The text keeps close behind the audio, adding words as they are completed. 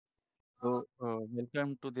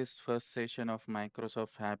Welcome to this first session of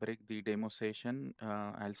Microsoft Fabric, the demo session.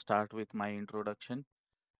 I'll start with my introduction.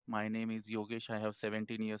 My name is Yogesh. I have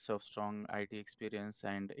 17 years of strong IT experience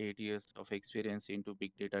and 8 years of experience into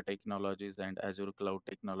big data technologies and Azure cloud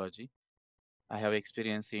technology. I have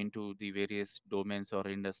experience into the various domains or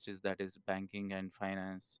industries, that is banking and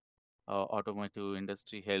finance, automotive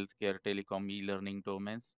industry, healthcare, telecom, e-learning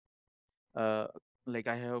domains. uh, like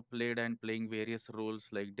I have played and playing various roles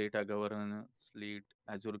like data governance lead,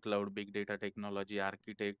 Azure cloud, big data technology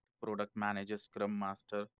architect, product manager, scrum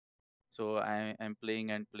master. So I am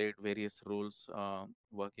playing and played various roles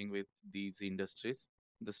working with these industries.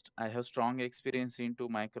 I have strong experience into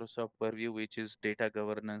Microsoft Purview, which is data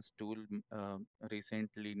governance tool.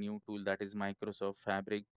 Recently new tool, that is Microsoft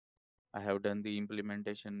Fabric. I have done the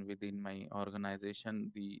implementation within my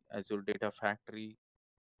organization, the Azure Data Factory,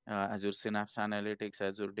 Azure Synapse Analytics,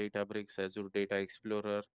 Azure Databricks, Azure Data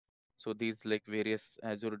Explorer. So these like various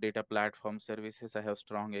Azure Data Platform services, I have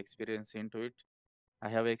strong experience into it. I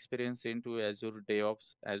have experience into Azure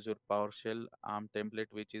DevOps, Azure PowerShell, ARM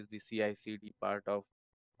template, which is the CI/CD part of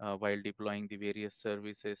while deploying the various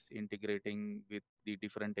services, integrating with the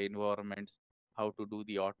different environments, how to do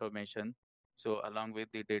the automation. So along with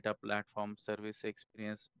the data platform service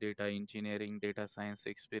experience, data engineering, data science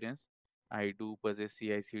experience, I do possess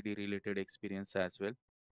CI/CD related experience as well.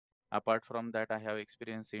 Apart from that, I have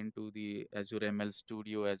experience into the Azure ML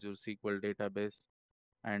Studio, Azure SQL database,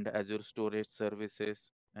 and Azure storage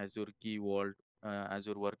services, Azure Key Vault,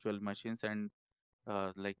 Azure virtual machines, and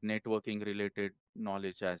like networking related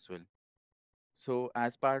knowledge as well. So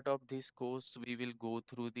as part of this course, we will go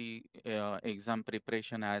through the exam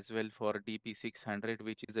preparation as well for DP600,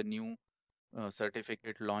 which is a new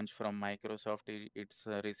certificate launch from Microsoft. It's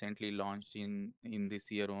recently launched in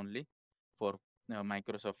this year only for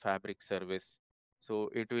Microsoft Fabric service. So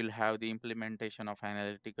it will have the implementation of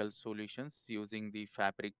analytical solutions using the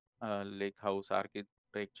Fabric Lakehouse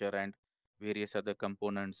architecture and various other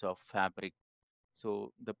components of Fabric.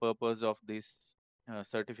 So the purpose of this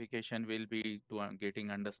certification will be to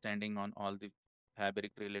getting understanding on all the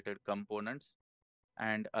Fabric related components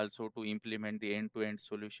and also to implement the end-to-end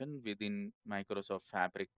solution within Microsoft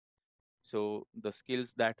Fabric. So the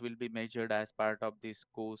skills that will be measured as part of this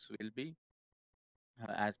course will be,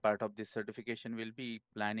 as part of this certification will be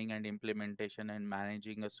planning and implementation and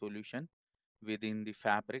managing a solution within the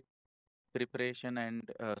Fabric, preparation and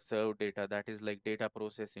serve data, that is like data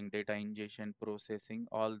processing, data ingestion, processing,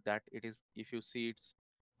 all that. It is, if you see, it's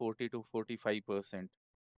 40 to 45%.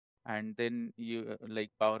 And then you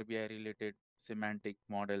like Power BI related semantic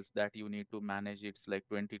models that you need to manage, it's like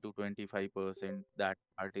 20 to 25%, that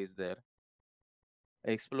part is there.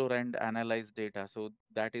 Explore and analyze data, so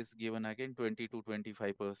that is given again 20 to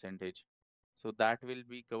 25 percentage. So that will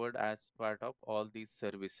be covered as part of all these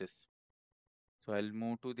services. So I'll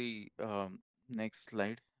move to the next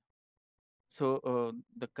slide. So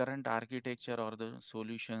the current architecture or the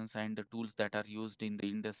solutions and the tools that are used in the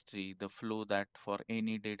industry, the flow that for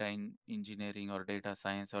any data engineering or data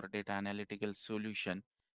science or data analytical solution,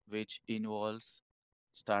 which involves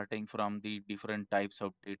starting from the different types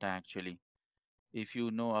of data actually. If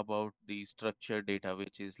you know about the structured data,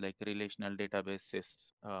 which is like relational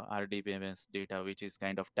databases, RDBMS data, which is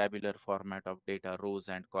kind of tabular format of data, rows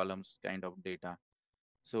and columns kind of data.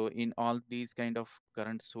 So in all these kind of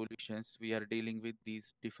current solutions, we are dealing with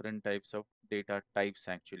these different types of data types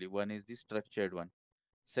actually. One is the structured one.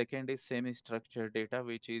 Second is semi-structured data,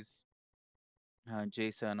 which is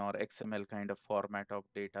JSON or XML kind of format of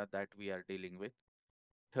data that we are dealing with.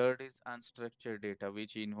 Third is unstructured data,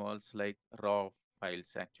 which involves like raw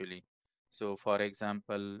files actually. So for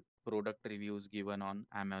example, product reviews given on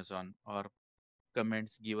Amazon or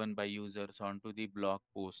comments given by users onto the blog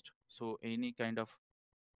post. So any kind of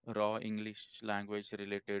raw English language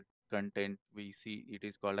related content we see, it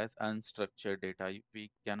is called as unstructured data. We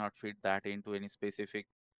cannot fit that into any specific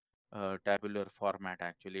tabular format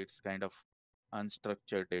actually. It's kind of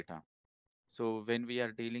unstructured data. So when we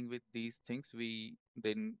are dealing with these things, we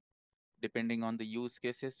then, depending on the use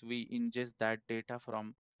cases, we ingest that data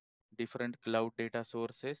from different cloud data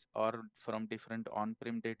sources or from different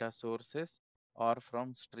on-prem data sources or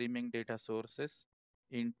from streaming data sources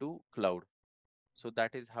into cloud. So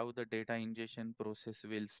that is how the data ingestion process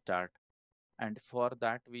will start. And for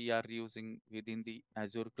that, we are using within the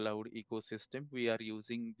Azure cloud ecosystem, we are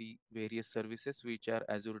using the various services which are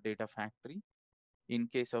Azure Data Factory. In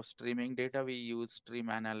case of streaming data, we use Stream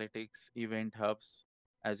Analytics, Event Hubs,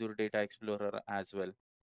 Azure Data Explorer as well.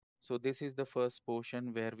 So this is the first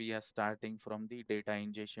portion where we are starting from the data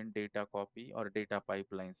ingestion, data copy, or data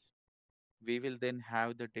pipelines. We will then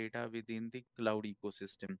have the data within the cloud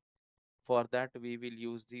ecosystem. For that, we will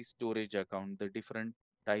use the storage account, the different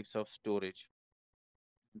types of storage,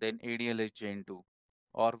 then ADLS Gen 2,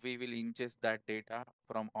 or we will ingest that data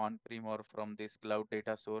from on-prem or from this cloud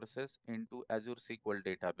data sources into Azure SQL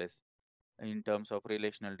database in terms of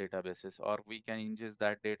relational databases, or we can ingest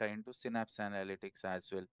that data into Synapse Analytics as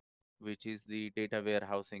well, which is the data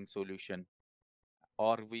warehousing solution,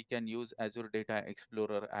 or we can use Azure Data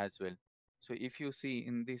Explorer as well. So if you see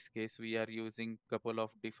in this case, we are using couple of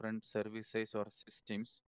different services or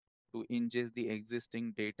systems to ingest the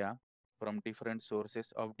existing data from different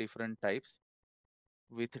sources of different types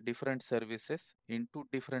with different services into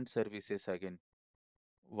different services again.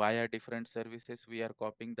 Via different services, we are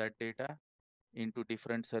copying that data into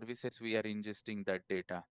different services, we are ingesting that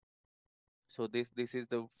data. So this is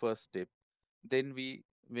the first step. Then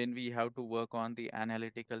when we have to work on the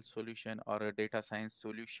analytical solution or a data science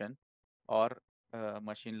solution or a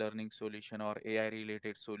machine learning solution or AI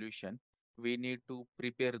related solution, we need to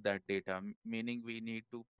prepare that data, meaning we need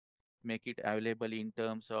to make it available in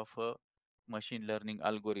terms of a machine learning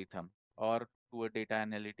algorithm or to a data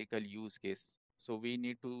analytical use case. So we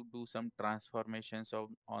need to do some transformations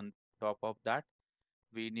on top of that.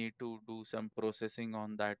 We need to do some processing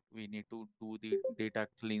on that. We need to do the data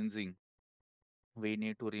cleansing. We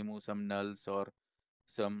need to remove some nulls or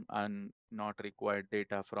some not required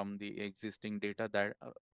data from the existing data that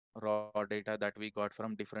raw data that we got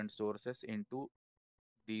from different sources into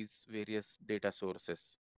these various data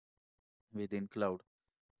sources within cloud.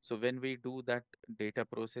 So when we do that data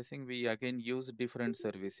processing, we again use different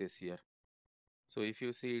services here. So if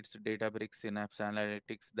you see, it's Databricks Synapse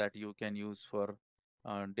Analytics that you can use for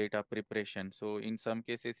data preparation. So in some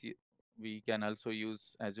cases, we can also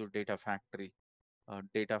use Azure Data Factory,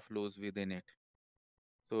 data flows within it.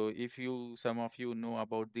 So if some of you know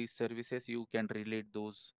about these services, you can relate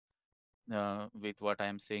those with what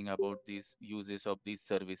I'm saying about these uses of these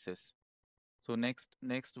services. So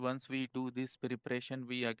next, once we do this preparation,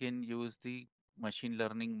 we again use the machine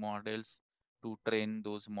learning models to train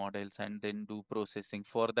those models and then do processing.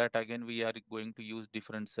 For that, again, we are going to use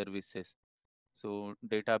different services. So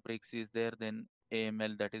Databricks is there, then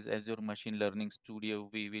AML, that is Azure Machine Learning Studio,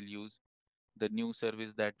 we will use. The new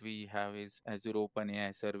service that we have is Azure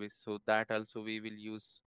OpenAI service. So that also we will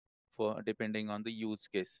use for depending on the use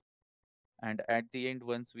case. And at the end,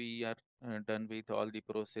 once we are done with all the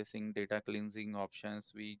processing, data cleansing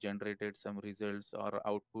options, we generated some results or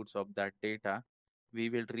outputs of that data. We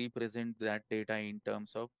will represent that data in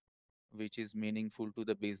terms of which is meaningful to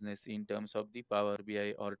the business in terms of the Power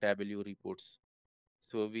BI or Tableau reports.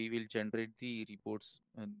 So we will generate the reports,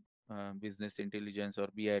 business intelligence or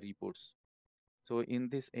BI reports. So in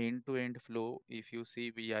this end-to-end flow, if you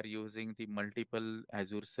see, we are using the multiple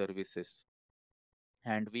Azure services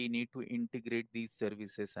and we need to integrate these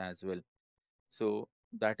services as well. So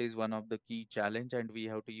that is one of the key challenge and we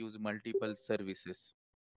have to use multiple services.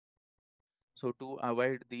 So to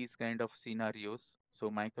avoid these kind of scenarios, so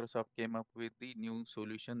Microsoft came up with the new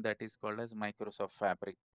solution that is called as Microsoft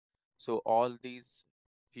Fabric. So all these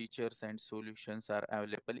features and solutions are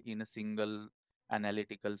available in a single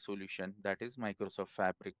analytical solution that is Microsoft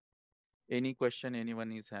Fabric. Any question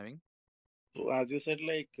anyone is having? So as you said,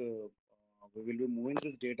 we will be moving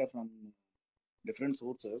this data from different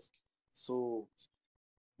sources. So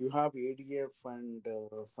you have ADF and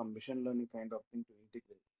some machine learning kind of thing to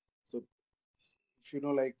integrate. So if you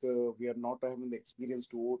know, we are not having the experience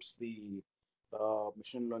towards the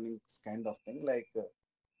machine learning kind of thing,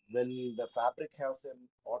 will the Fabric has an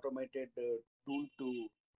automated tool to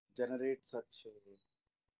generate such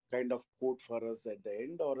kind of code for us at the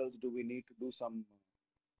end, or else do we need to do some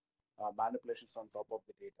manipulations on top of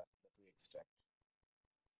the data that we extract?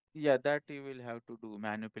 Yeah, that you will have to do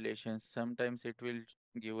manipulations. Sometimes it will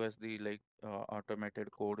give us the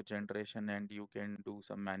automated code generation and you can do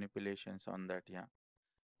some manipulations on that. Yeah.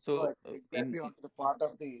 No, So it's exactly on the part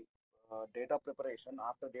of the data preparation.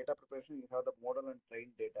 After data preparation, you have the model and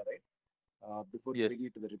trained data, right? Before yes, giving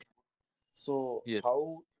it to the report. So yes.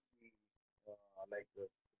 how the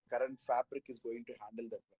current Fabric is going to handle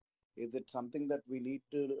that? Is it something that we need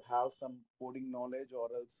to have some coding knowledge, or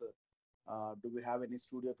else do we have any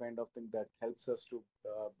studio kind of thing that helps us to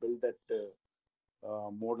build that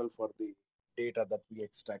model for the data that we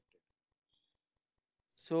extracted?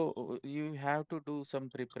 So you have to do some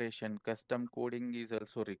preparation. Custom coding is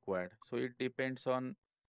also required. So it depends on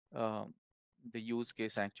uh, the use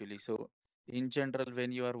case actually. So in general,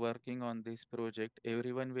 when you are working on this project,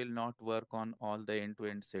 everyone will not work on all the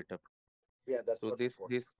end-to-end setup. Yeah, that's So what we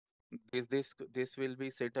want. this will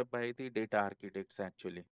be set up by the data architects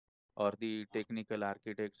actually. or the technical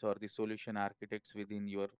architects or the solution architects within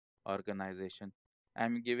your organization.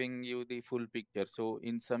 I'm giving you the full picture. So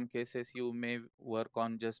in some cases, you may work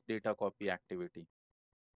on just data copy activity.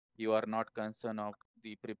 You are not concerned of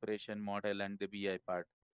the preparation model and the BI part.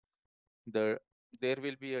 The there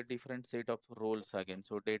will be a different set of roles again.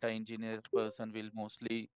 So data engineer person will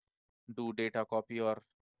mostly do data copy or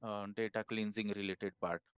data cleansing related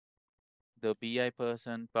part. The BI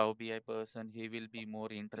person, Power BI person, he will be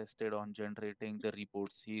more interested on generating the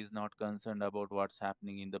reports. He is not concerned about what's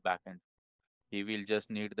happening in the backend. He will just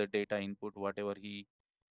need the data input, whatever he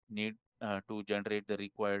need to generate the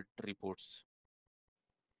required reports.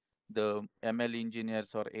 The ML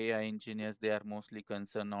engineers or AI engineers, they are mostly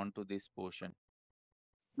concerned on to this portion.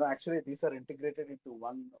 No, actually, these are integrated into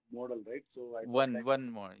one model, right? So I thought One, like one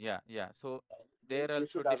more, yeah, yeah. So you, they're you also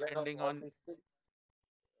should aware of depending all on, these things.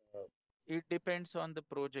 Uh, it depends on the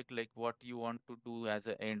project, like what you want to do as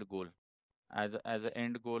an end goal. As an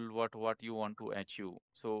end goal, what you want to achieve.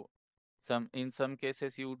 So some in some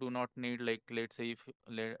cases you do not need, like let's say if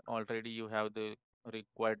already you have the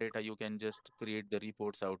required data, you can just create the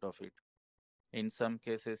reports out of it. In some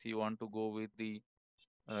cases you want to go with the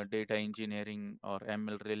data engineering or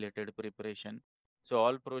ML related preparation. So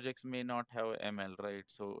all projects may not have ML, right?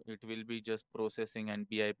 So it will be just processing and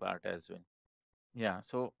BI part as well. Yeah,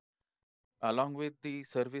 so along with the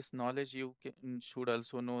service knowledge, you should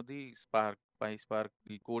also know the Spark, PySpark,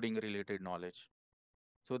 the coding related knowledge.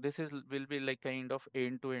 So this is will be like kind of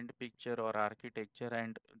end-to-end picture or architecture,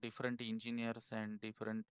 and different engineers and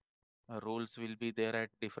different roles will be there at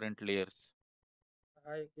different layers.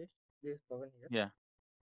 Hi, Yogesh. This is Pawan here. Yeah,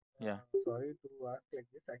 yeah. Sorry to ask like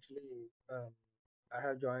this. Actually, I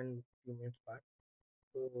have joined few minutes back.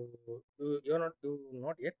 So you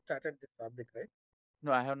not yet started this fabric, right?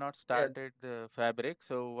 No, I have not Yeah. started the fabric.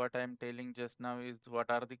 So what I'm telling just now is what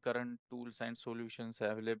are the current tools and solutions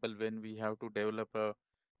available when we have to develop a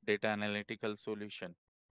data analytical solution.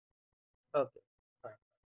 Okay. Fine.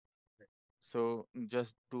 Great. So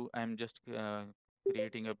I'm just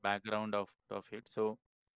creating a background of it. So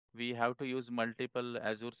we have to use multiple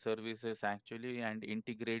Azure services actually and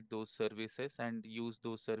integrate those services and use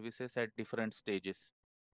those services at different stages.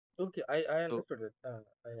 Okay. I So understood it.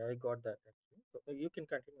 I got that actually. So you can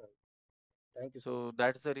continue. Thank you so so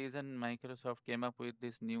that's the reason Microsoft came up with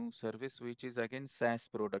this new service, which is again SaaS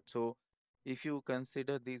product. So if you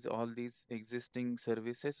consider these all these existing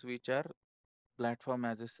services, which are platform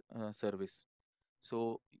as a service,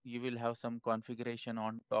 so you will have some configuration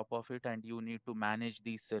on top of it, and you need to manage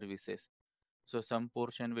these services. So some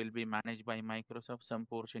portion will be managed by Microsoft, some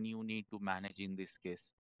portion you need to manage in this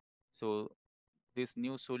case. So this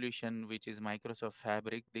new solution, which is Microsoft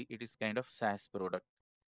Fabric, it is kind of SaaS product,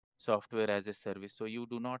 software as a service. So you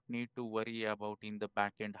do not need to worry about in the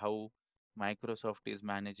backend how Microsoft is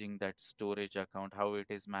managing that storage account, how it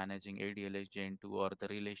is managing ADLS Gen 2 or the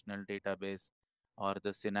relational database or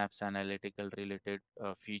the Synapse analytical related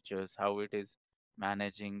features, how it is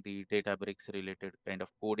managing the Databricks related kind of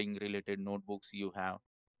coding related notebooks you have.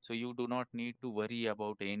 So you do not need to worry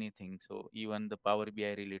about anything. So even the Power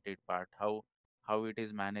BI related part, how it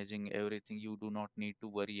is managing everything, you do not need to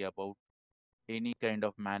worry about any kind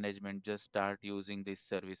of management. Just start using this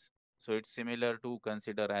service. So it's similar to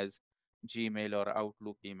consider as Gmail or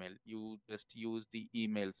Outlook email. You just use the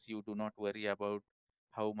emails. You do not worry about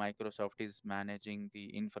how Microsoft is managing the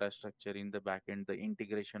infrastructure in the backend, the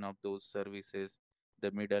integration of those services,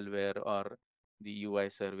 the middleware or the UI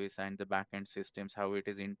service and the backend systems, how it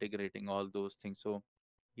is integrating all those things. So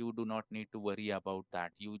you do not need to worry about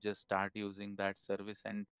that. You just start using that service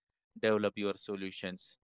and develop your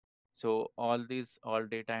solutions. So all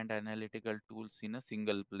data and analytical tools in a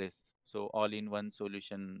single place. So all in one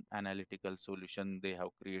solution, analytical solution they have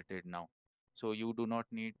created now. So you do not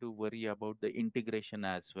need to worry about the integration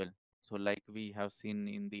as well. So like we have seen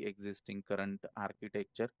in the existing current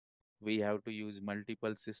architecture, we have to use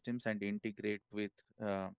multiple systems and integrate with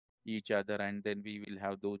uh, each other, and then we will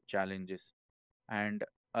have those challenges. And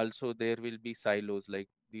also there will be silos, like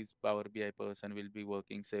this Power BI person will be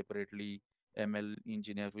working separately, ML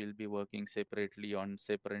engineer will be working separately on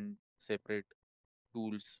separate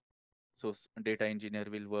tools. So data engineer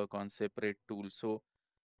will work on separate tools. So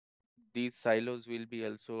these silos will be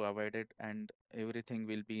also avoided, and everything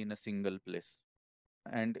will be in a single place.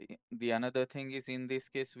 And the another thing is, in this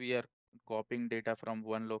case we are copying data from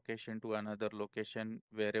one location to another location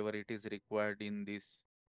wherever it is required in this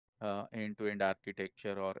end-to-end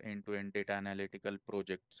architecture or end-to-end data analytical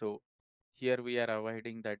project. So here we are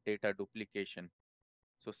avoiding that data duplication.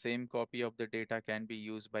 So same copy of the data can be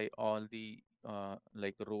used by all the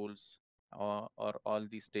like roles or all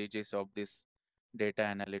the stages of this data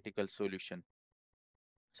analytical solution.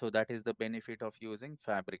 So that is the benefit of using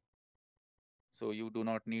Fabric. So you do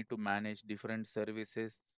not need to manage different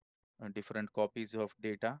services, different copies of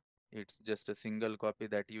data. It's just a single copy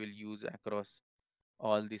that you will use across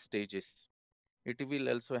all the stages. It will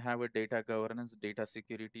also have a data governance, data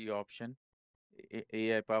security option,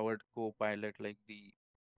 AI-powered co-pilot like the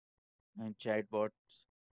chatbots.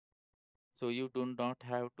 So you do not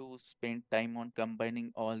have to spend time on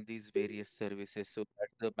combining all these various services. So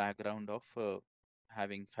that's the background of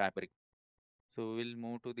having Fabric. So we'll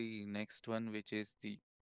move to the next one, which is the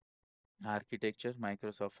architecture,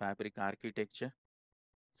 Microsoft Fabric architecture.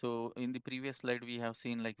 So in the previous slide, we have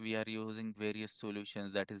seen like we are using various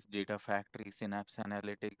solutions, that is Data Factory, Synapse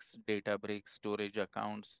Analytics, Databricks, storage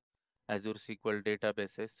accounts, Azure SQL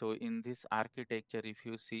databases. So in this architecture, if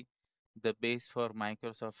you see, the base for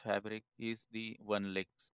Microsoft Fabric is the OneLake.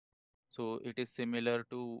 So it is similar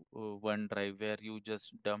to OneDrive, where you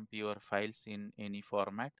just dump your files in any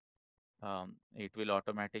format. It will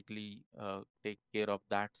automatically take care of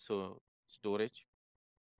that storage,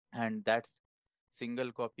 and that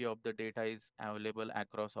single copy of the data is available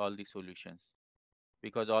across all the solutions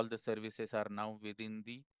because all the services are now within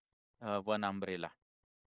the one umbrella,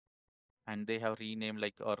 and they have renamed,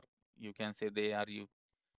 like, or you can say they are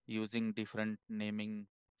using different naming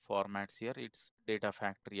formats here. It's Data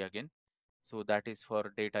Factory again. So that is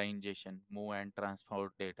for data ingestion, move and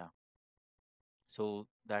transfer data. So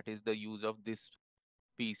that is the use of this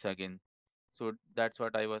piece again. So that's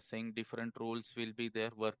what I was saying. Different roles will be there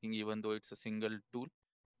working, even though it's a single tool.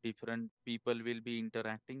 Different people will be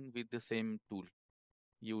interacting with the same tool.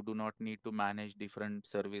 You do not need to manage different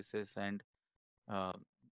services and uh,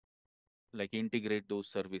 like integrate those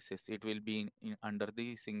services. It will be under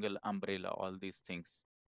the single umbrella, all these things.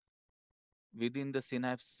 Within the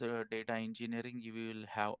Synapse data engineering, you will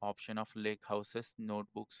have option of lake houses,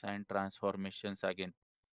 notebooks, and transformations again.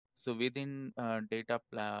 So within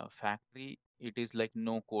factory, it is like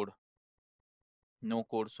no code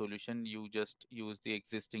solution. You just use the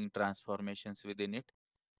existing transformations within it.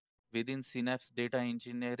 Within Synapse data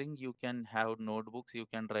engineering, you can have notebooks, you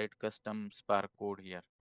can write custom Spark code here.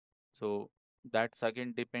 So that's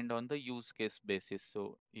again depend on the use case basis.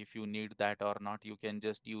 So if you need that or not, you can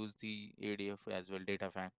just use the ADF as well,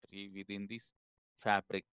 data factory within this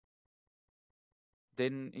fabric.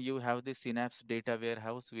 Then you have the Synapse data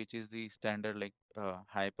warehouse, which is the standard like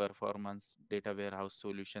high performance data warehouse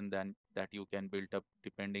solution then that you can build up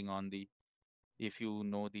depending on the, if you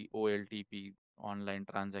know the OLTP, online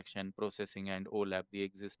transaction processing, and OLAP, the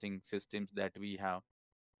existing systems that we have.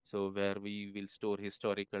 So where we will store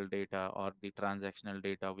historical data or the transactional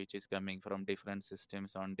data which is coming from different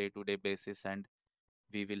systems on day-to-day basis, and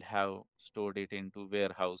we will have stored it into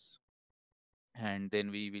warehouse, and then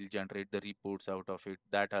we will generate the reports out of it.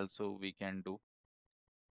 That also we can do.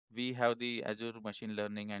 We have the Azure machine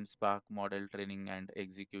learning and Spark model training and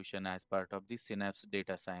execution as part of the Synapse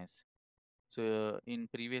data science. So in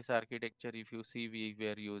previous architecture, if you see, we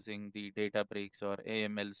were using the Databricks or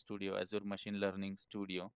AML Studio, Azure Machine Learning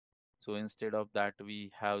Studio. So instead of that,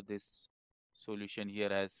 we have this solution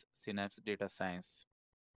here as Synapse Data Science.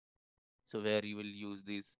 So where you will use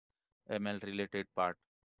this ML related part.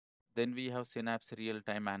 Then we have Synapse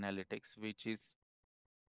Real-Time Analytics, which is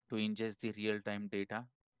to ingest the real-time data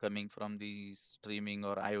coming from the streaming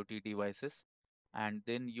or IoT devices. And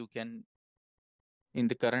then you can, in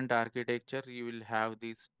the current architecture, you will have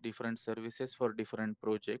these different services for different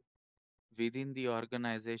projects. Within the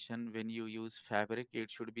organization, when you use Fabric, it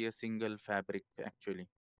should be a single Fabric actually.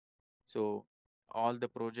 So all the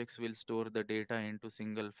projects will store the data into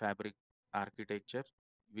single Fabric architecture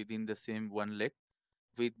within the same one lake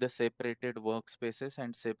with the separated workspaces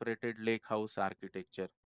and separated lake house architecture.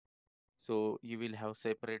 So you will have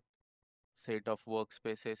separate set of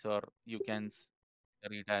workspaces, or you can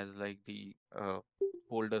it as like the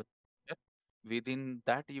folder. Yep. Within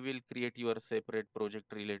that, you will create your separate project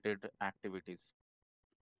related activities.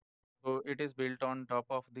 So it is built on top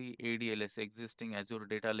of the ADLS, existing Azure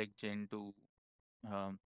Data Lake Gen 2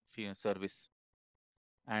 um, service,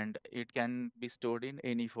 and it can be stored in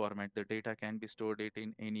any format. The data can be stored it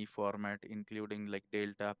in any format, including like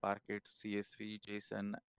Delta, Parquet, CSV,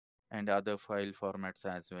 JSON, and other file formats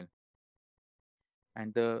as well.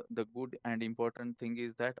 And the good and important thing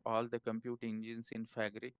is that all the compute engines in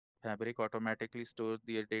Fabric automatically store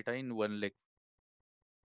the data in one lake.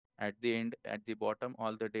 At the end, at the bottom,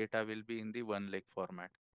 all the data will be in the one lake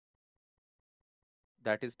format.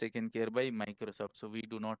 That is taken care by Microsoft. So we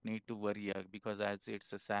do not need to worry because as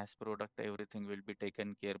it's a SaaS product, everything will be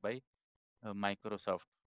taken care by Microsoft.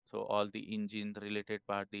 So all the engine related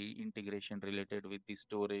part, the integration related with the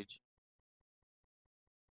storage.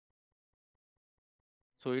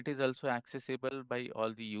 So it is also accessible by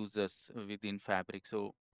all the users within Fabric.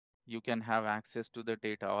 So you can have access to the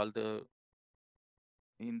data, all the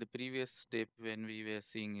in the previous step when we were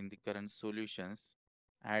seeing in the current solutions,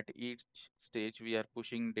 at each stage we are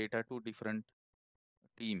pushing data to different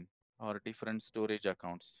team or different storage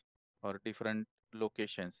accounts or different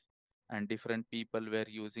locations, and different people were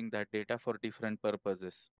using that data for different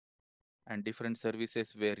purposes and different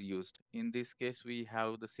services were used. In this case, we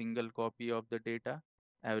have the single copy of the data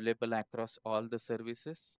available across all the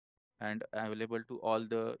services and available to all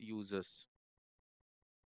the users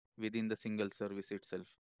within the single service itself.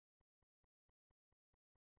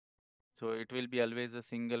 So it will be always a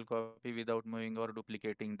single copy without moving or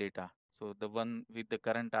duplicating data. So the one with the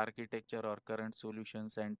current architecture or current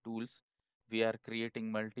solutions and tools, we are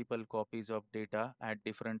creating multiple copies of data at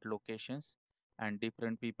different locations, and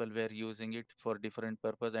different people were using it for different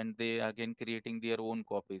purpose, and they again creating their own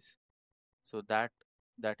copies. So that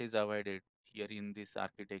is avoided here in this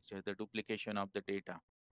architecture, the duplication of the data.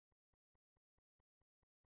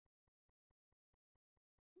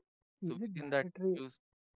 So Is it within that mandatory? use,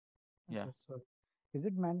 yeah. Just sorry. Is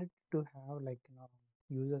it mandatory to have like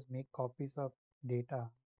users make copies of data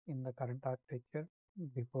in the current architecture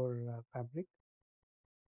before Fabric?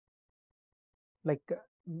 Like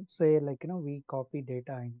say like we copy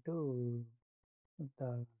data into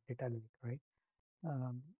the data lake, right?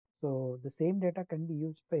 Um, so the same data can be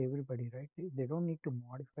used by everybody, right? They don't need to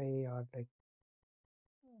modify or like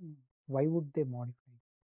why would they modify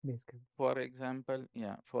basically? For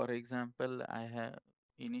example, I have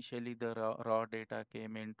initially the raw data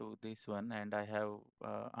came into this one, and I have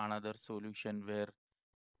another solution where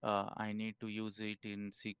I need to use it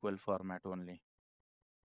in SQL format only.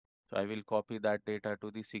 So I will copy that data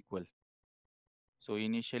to the SQL. So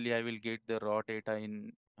initially I will get the raw data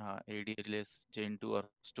in ADLS Gen 2 or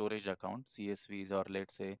storage account, CSVs, or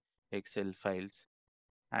let's say Excel files,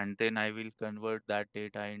 and then I will convert that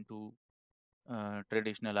data into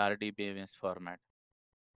traditional RDBMS format.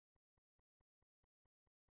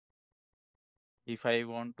 If I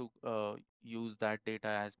want to use that data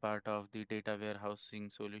as part of the data warehousing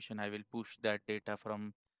solution, I will push that data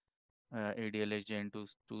from ADLS Gen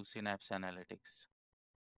to Synapse Analytics.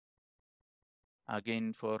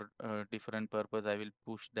 Again, for different purpose, I will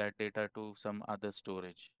push that data to some other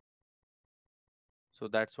storage. So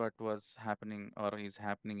that's what was happening or is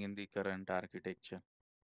happening in the current architecture.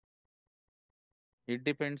 It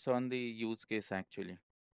depends on the use case actually.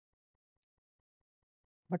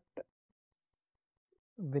 But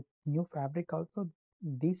with new Fabric also,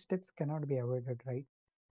 these steps cannot be avoided, right?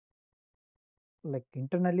 Like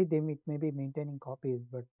internally, may be maintaining copies,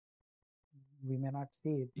 but we may not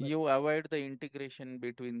see it. But You avoid the integration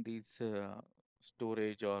between these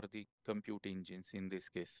storage or the compute engines in this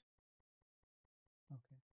case.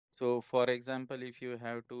 okay, So for example, if you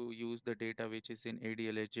have to use the data which is in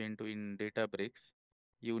ADL agent in Databricks,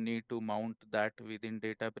 you need to mount that within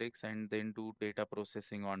Databricks and then do data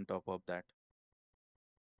processing on top of that.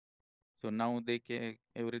 So now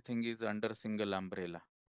everything is under single umbrella.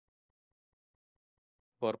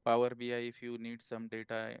 For Power BI, if you need some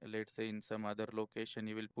data, let's say in some other location,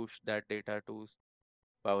 you will push that data to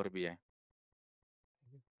Power BI.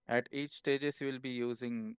 At each stages, you will be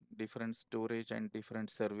using different storage and different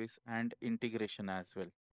service and integration as well.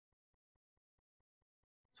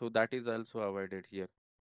 So that is also avoided here.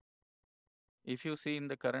 If you see in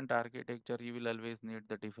the current architecture, you will always need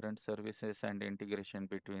the different services and integration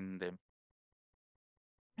between them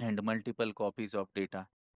and multiple copies of data.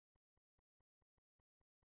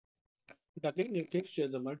 But again, you take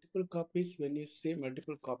the multiple copies. When you say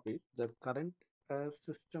multiple copies, the current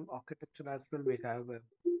system architecture as well, we have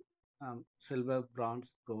silver,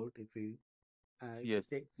 bronze, gold. If you Yes,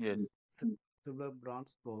 take yes, silver,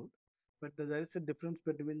 bronze, gold, but there is a difference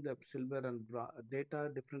between the silver and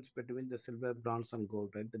data difference between the silver, bronze, and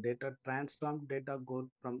gold, right? The data transform data go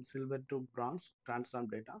from silver to bronze, transform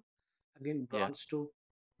data. Again, yeah, bronze to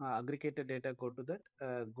aggregated data go to that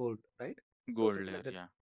gold, right? So gold similar layer, that yeah,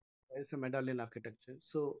 there is a medallion architecture.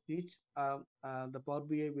 So each the Power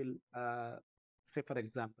BI will say for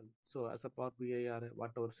example, so as a Power BI or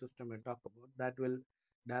whatever system we talk about, that will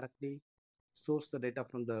directly source the data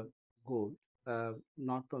from the gold,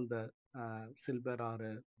 not from the silver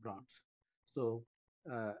or bronze. So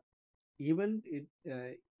uh, even it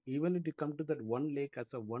even if you come to that one lake as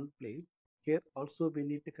a one place, here also we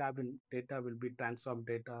need to have in data will be transform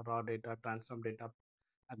data, raw data, transform data,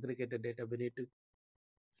 aggregated data. We need to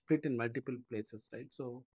split in multiple places, right?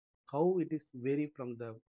 So how it is vary from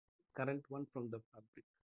the current one from the fabric.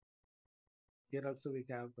 Here also we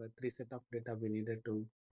have three set of data we needed to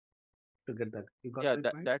get that. You got Yeah, my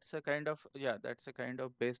that point? that's a kind of yeah, that's a kind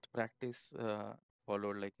of best practice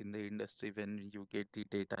followed like in the industry when you get the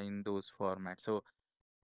data in those formats. So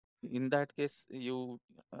in that case, you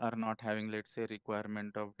are not having, let's say,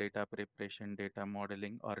 requirement of data preparation, data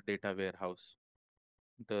modeling, or data warehouse.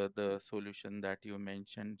 The solution that you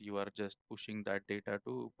mentioned, you are just pushing that data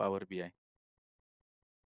to Power BI,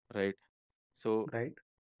 right? So Right.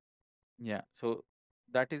 yeah, so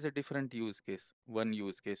that is a different use case. One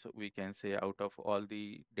use case we can say out of all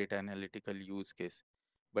the data analytical use case.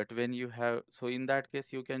 But when you have, so in that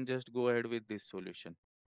case, you can just go ahead with this solution.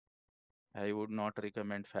 I would not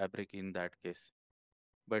recommend Fabric in that case.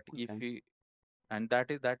 But if Okay. we, and that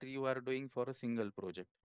you are doing for a single project.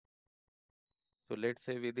 So let's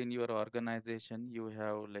say within your organization, you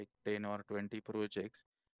have like 10 or 20 projects.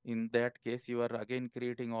 In that case, you are again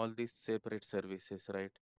creating all these separate services,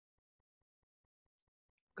 right?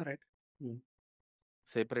 Correct. Mm.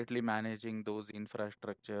 Separately managing those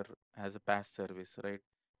infrastructure as a PaaS service, right?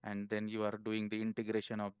 And then you are doing the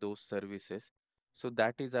integration of those services. So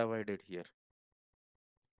that is avoided here.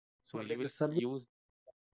 So Well, you in the will service, use,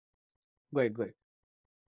 go ahead, go ahead.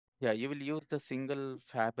 yeah, you will use the single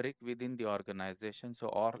fabric within the organization. So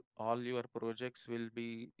all your projects will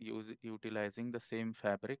be utilizing the same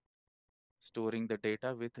fabric, storing the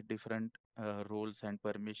data with different roles and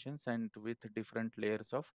permissions and with different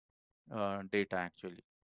layers of data actually,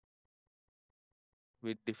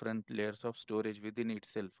 with different layers of storage within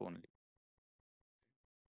itself only.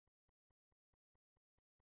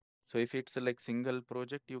 So if it's like single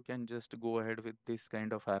project, you can just go ahead with this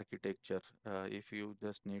kind of architecture. If you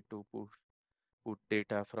just need to put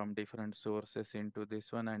data from different sources into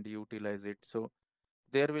this one and utilize it. So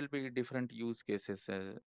there will be different use cases.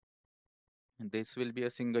 This will be a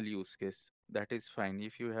single use case. That is fine.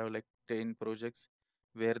 If you have like 10 projects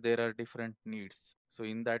where there are different needs. So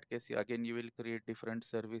in that case, again, you will create different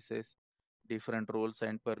services, different roles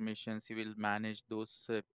and permissions. You will manage those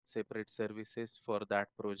separate services for that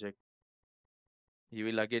project. You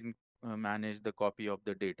will again manage the copy of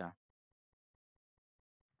the data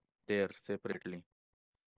there separately.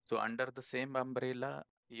 So under the same umbrella,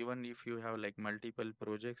 even if you have like multiple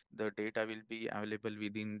projects, the data will be available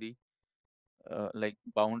within the like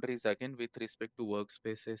boundaries again with respect to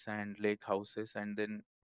workspaces and lake houses, and then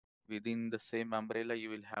within the same umbrella you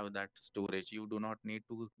will have that storage. You do not need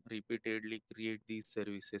to repeatedly create these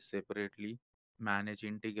services separately, manage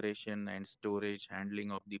integration and storage,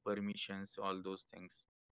 handling of the permissions, all those things.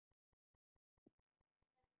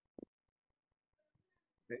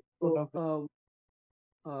 Okay. So,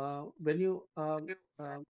 So, when you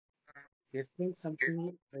explained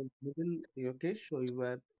something in middle, Yogesh, so you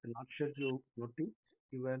were not sure you noticed.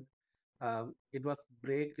 You were, it was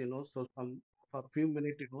break, so some for a few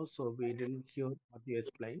minutes, so we didn't hear what you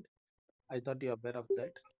explained. I thought you're aware of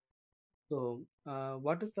that. So,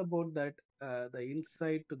 what is about that, the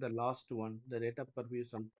insight to the last one, the data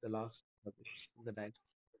purviews on the last topic, the data?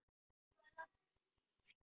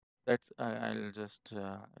 That's I'll just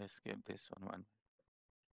escape this one.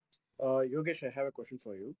 Yogesh, I have a question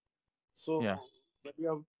for you. So, Yeah. when you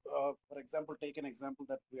have, for example, take an example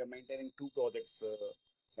that we are maintaining two projects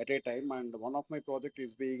at a time, and one of my project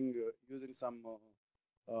is being using some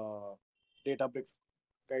Databricks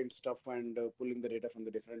kind stuff and pulling the data from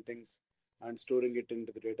the different things and storing it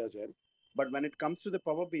into the data gen. But when it comes to the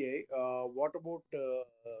Power BI, what about the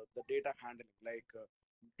data handling? Like,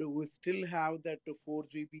 do we still have that 4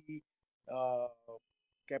 GB uh,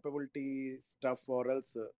 capability stuff, or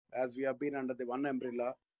else, as we have been under the one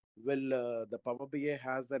umbrella, will the Power BI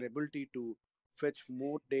has the ability to fetch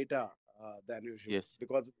more data than usual Yes.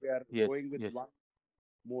 because we are Yes. going with Yes. one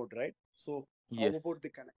mode, right? So, how Yes. about the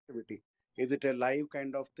connectivity? Is it a live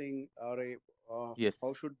kind of thing, or a Yes.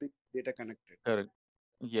 how should the data connected? Correct.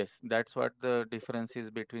 Yes, that's what the difference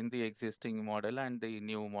is between the existing model and the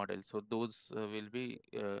new model. So those will be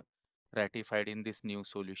ratified in this new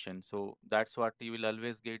solution. So that's what you will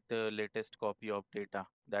always get the latest copy of data.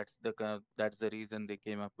 That's the reason they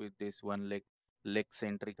came up with this one leg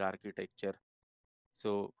centric architecture.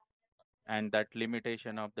 So and that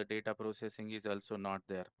limitation of the data processing is also not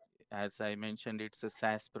there. As I mentioned, it's a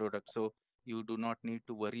SaaS product, so you do not need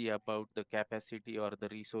to worry about the capacity or the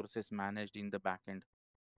resources managed in the backend.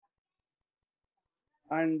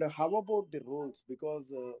 And how about the roles? Because,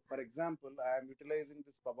 for example, I am utilizing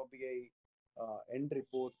this Power BI end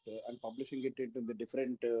report and publishing it into the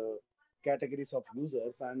different categories of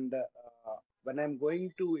users. And when I'm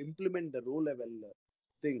going to implement the row level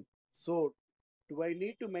thing, so do I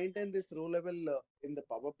need to maintain this row level in the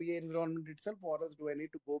Power BI environment itself, or else do I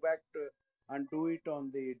need to go back to, and do it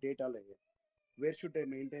on the data layer? Where should I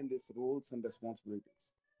maintain these roles and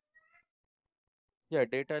responsibilities? Yeah,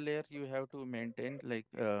 data layer you have to maintain like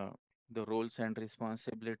the roles and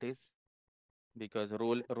responsibilities because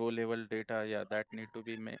row level data, yeah, that need to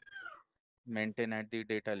be maintained at the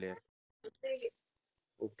data layer.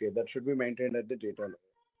 Okay, that should be maintained at the data layer.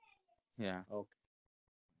 Yeah. Okay.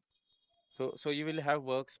 So you will have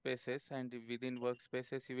workspaces, and within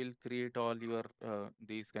workspaces you will create all your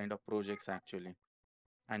these kind of projects actually.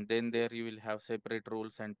 And then there you will have separate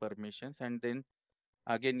roles and permissions, and then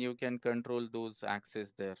again you can control those access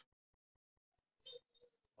there.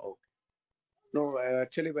 Okay. No,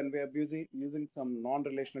 actually, when we are using some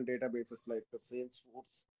non-relational databases like the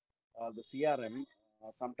Salesforce, the CRM,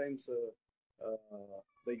 sometimes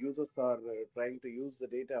the users are trying to use the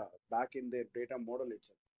data back in their data model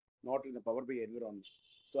itself, not in the Power BI environment.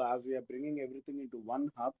 So as we are bringing everything into one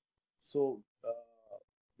hub, so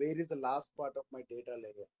where is the last part of my data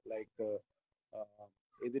layer? Like,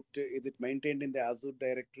 is it maintained in the Azure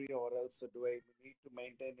directory, or else do I need to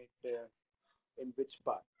maintain it in which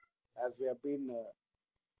part? As we have been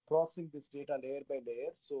processing this data layer by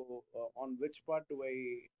layer. So, on which part do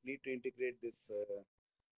I need to integrate this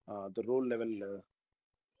the role level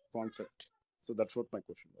concept? So that's what my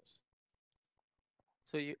question was.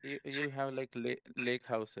 So you have like lake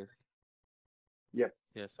houses. Yep.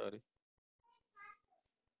 Yeah, sorry.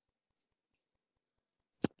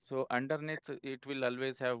 So underneath it will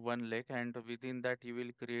always have one lake, and within that you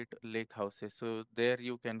will create lake houses. So there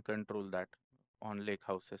you can control that on lake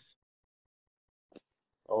houses,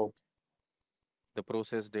 Okay. the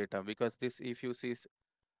process data. Because this, if you see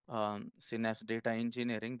Synapse data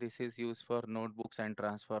engineering, this is used for notebooks and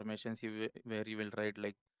transformations where you will write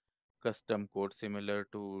like custom code similar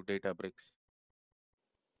to Databricks.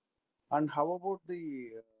 And how about the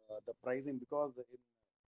pricing? Because in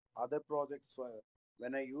other projects,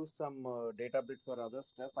 when I use some Databricks or other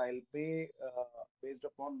stuff, I'll pay based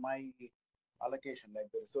upon my allocation,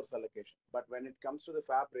 like the resource allocation. But when it comes to the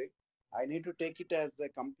Fabric, I need to take it as a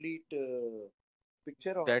complete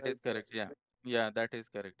picture, or That is else correct. is Yeah. it? Yeah, that is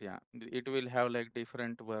correct. Yeah. It will have like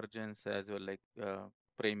different versions as well, like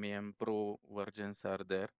premium pro versions are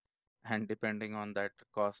there. And depending on that,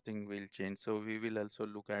 costing will change. So we will also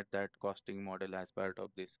look at that costing model as part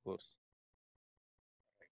of this course.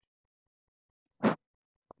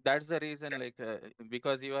 That's the reason, like,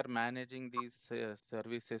 because you are managing these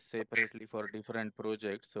services separately for different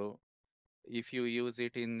projects. So if you use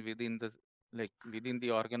it in within the like within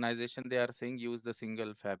the organization, they are saying use the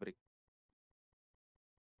single fabric.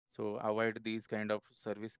 So avoid these kind of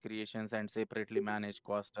service creations and separately manage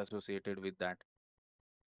cost associated with that.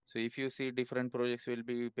 So if you see different projects will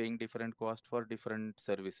be paying different cost for different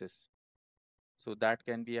services. So that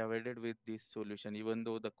can be avoided with this solution, even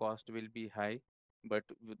though the cost will be high, but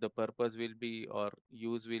the purpose will be or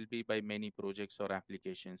use will be by many projects or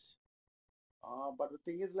applications. But the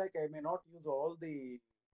thing is, like, I may not use all the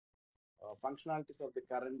functionalities of the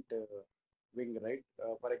current wing, right?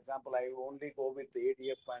 For example, I only go with the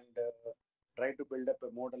ADF and try to build up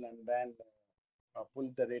a model and then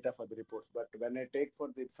pull the data for the reports. But when I take for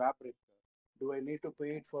the Fabric, do I need to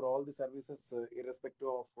pay it for all the services irrespective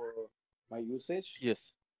of my usage?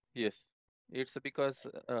 Yes, yes. It's because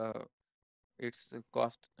it's a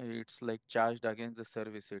cost, it's like charged against the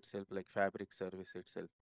service itself, like Fabric service itself.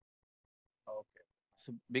 Okay.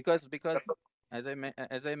 So because That's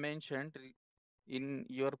a- as I mentioned, in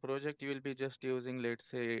your project you will be just using, let's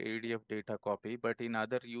say, ADF data copy, but in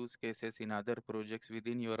other use cases, in other projects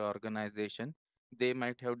within your organization, they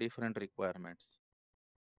might have different requirements.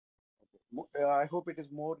 I hope it is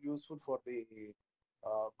more useful for the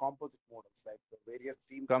composite models, like the various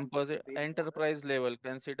teams use the Composite same model. enterprise level,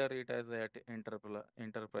 consider it as at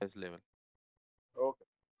enterprise level. Okay,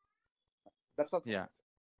 that's all from Yeah, my side.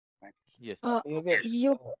 Thank you. yes, Yogesh,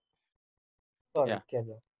 You, yeah. sorry,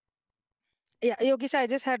 Kedar. yeah, Yogesh, I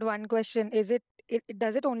just had one question.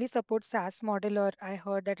 Does it only support SaaS model, or I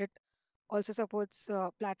heard that it also supports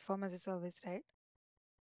platform as a service, right?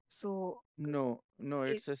 So, No, no,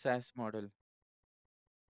 it, it's a SaaS model.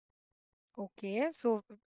 okay, so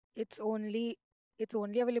it's only it's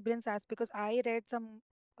only available in SaaS because I read some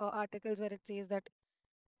articles where it says that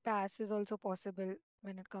PaaS is also possible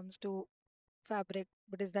when it comes to Fabric,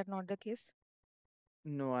 but is that not the case?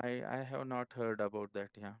 No, I have not heard about that.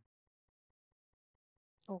 Yeah,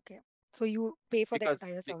 Okay, so you pay for the because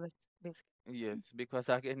entire service, basically. yes, because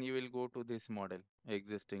again you will go to this model,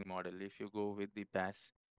 existing model. If you go with the pass,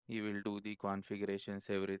 you will do the configurations,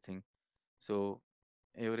 everything. So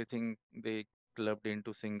everything they clubbed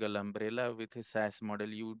into single umbrella with a SaaS model.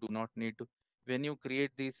 You do not need to, when you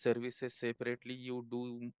create these services separately, you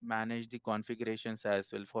do manage the configurations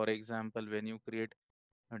as well. For example, when you create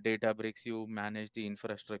Databricks, you manage the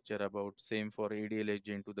infrastructure about, same for ADL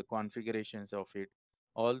agent to the configurations of it.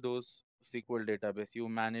 All those SQL database, you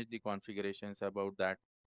manage the configurations about that.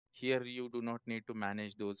 Here, you do not need to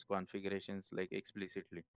manage those configurations like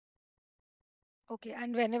explicitly. Okay,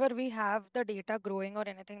 and whenever we have the data growing or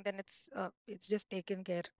anything, then it's just taken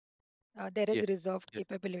care. There is Yes, reserved yes,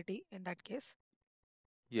 capability in that case.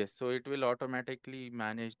 yes. So it will automatically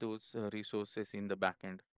manage those resources in the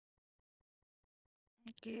backend.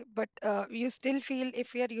 Okay, but you still feel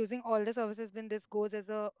if we are using all the services, then this goes as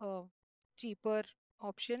a cheaper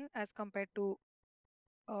option as compared to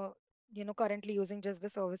uh, currently using just the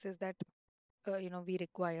services that we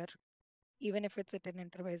require, even if it's at an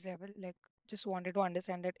enterprise level. Like, just wanted to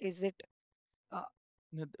understand that is it uh,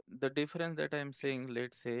 The difference that I'm saying,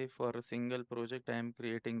 let's say for a single project, I'm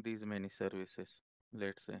creating these many services.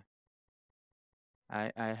 Let's say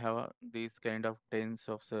I have these kind of tens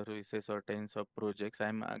of services or tens of projects.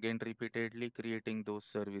 I'm again repeatedly creating those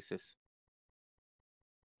services,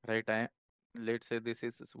 right? Let's say this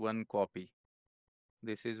is one copy.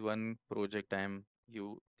 This is one project. I'm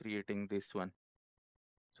you creating this one.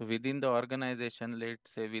 So within the organization,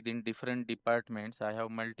 let's say within different departments, I have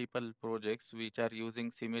multiple projects which are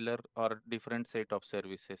using similar or different set of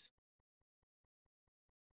services.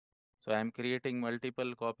 So I'm creating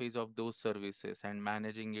multiple copies of those services and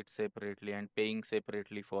managing it separately and paying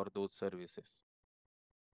separately for those services.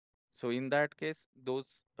 So in that case,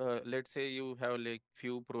 those let's say you have like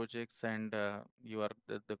few projects and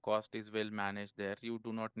the cost is well managed there. You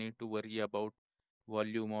do not need to worry about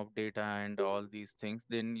volume of data and all these things.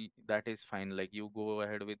 Then that is fine. Like you go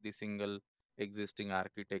ahead with the single existing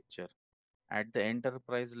architecture. At the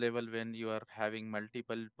enterprise level, when you are having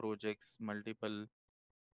multiple projects, multiple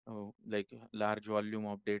like large volume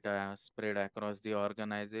of data spread across the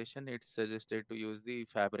organization, it's suggested to use the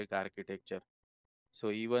fabric architecture.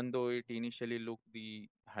 So even though it initially looked the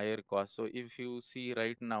higher cost, so if you see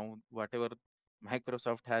right now, whatever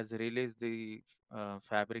Microsoft has released the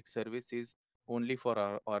Fabric service is only for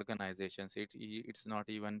our organizations. It's not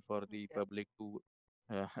even for the okay. public to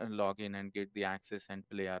log in and get the access and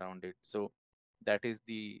play around it. So that is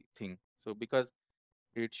the thing. So because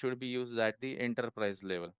it should be used at the enterprise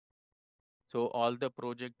level. So all the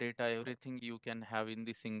project data, everything you can have in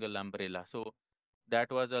the single umbrella. So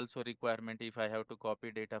that was also requirement. If I have to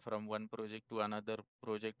copy data from one project to another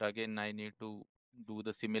project, again, I need to do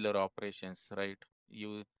the similar operations, right?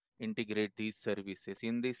 You integrate these services.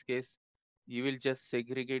 In this case, you will just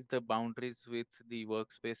segregate the boundaries with the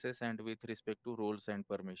workspaces and with respect to roles and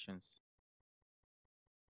permissions.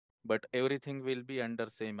 But everything will be under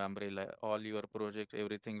same umbrella. All your project,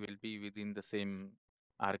 everything will be within the same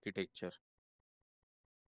architecture.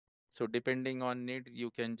 So depending on need,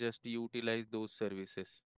 you can just utilize those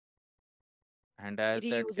services. And as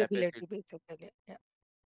that capacity, Reusability basically. Yeah.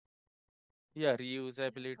 yeah, Yeah, so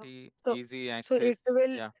reusability, so easy so access. it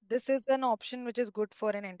will Yeah, this is an option which is good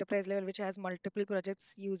for an enterprise level which has multiple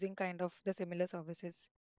projects using kind of the similar services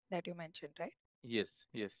that you mentioned, right? yes,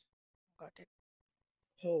 yes. Got it.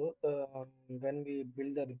 So, when we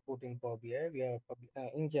build the reporting Power BI, we are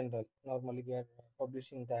in general, normally we are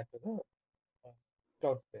publishing that to the uh,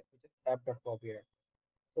 cloud space, which is app.power BI.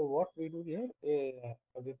 So, what we do here,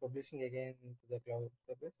 are we publishing again to the cloud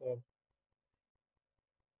service, or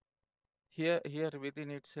Here within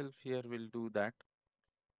itself, here we'll do that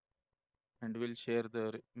and we'll share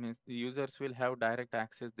means the users will have direct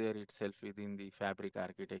access there itself within the Fabric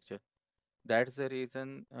architecture. That's the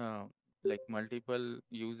reason, like multiple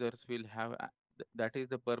users will have, that is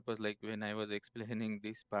the purpose. Like when I was explaining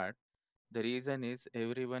this part, the reason is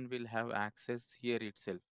everyone will have access here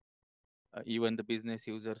itself. Even the business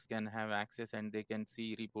users can have access and they can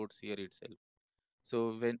see reports here itself.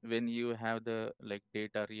 So when you have the like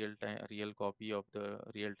data real time real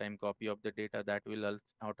time copy of the data, that will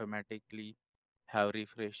automatically have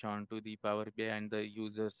refresh onto the Power BI, and the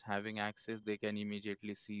users having access, they can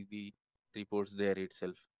immediately see the reports there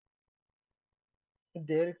itself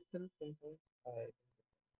there itself? Sometimes, uh,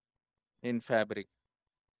 in Fabric.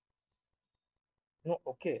 no,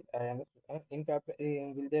 okay, I understand. In fact,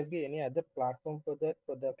 will there be any other platform for that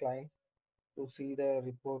for the client to see the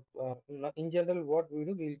report? No, in general, what we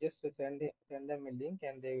do, we'll just send them a link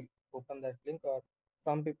and they will open that link. Or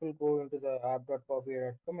some people go into the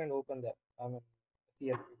app.powerbi.com and open that. I mean,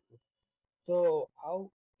 CSV. So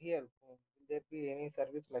how here will there be any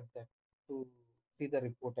service like that to see the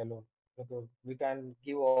report alone? Because we can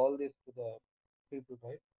give all this to the people,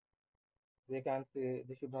 right? They can't see.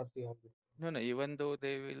 They should not see all this. No, no, even though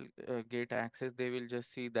they will get access, they will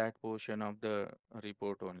just see that portion of the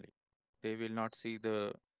report only. They will not see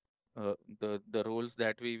uh, the roles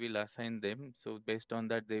that we will assign them. So based on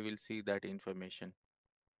that, they will see that information.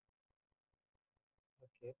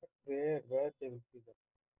 Okay, but where they will see that?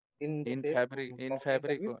 In the In same Fabric, in cloud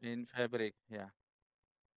Fabric, interview? in Fabric, yeah.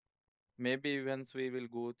 Maybe once we will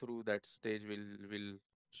go through that stage, will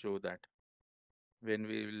show that when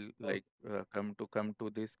we will Oh, like come to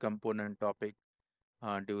this component topic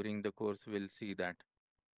during the course, we'll see that.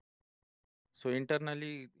 So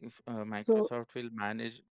internally, if So Microsoft will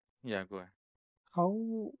manage, yeah, go ahead.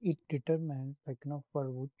 how it determines, like, for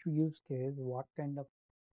which use case, what kind of,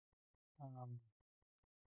 um,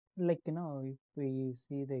 like, if we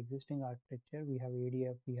see the existing architecture, we have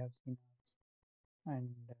ADF, we have Synapse, and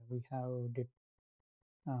we have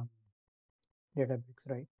um, Databricks,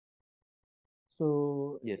 right?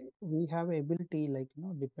 So Yes. we have ability, like,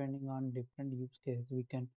 depending on different use case, we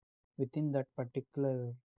can, within that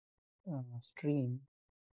particular stream,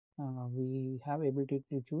 we have ability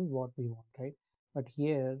to choose what we want, right? But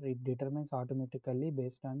here it determines automatically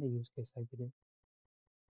based on the use case, I believe.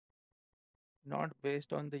 Not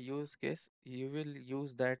based on the use case, you will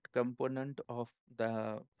use that component of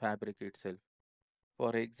the fabric itself.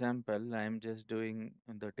 For example, I am just doing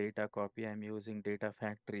the data copy, I'm using data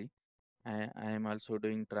factory. I am also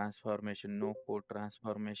doing transformation, no code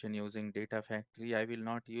transformation using data factory. I will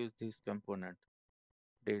not use this component,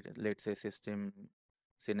 data, let's say system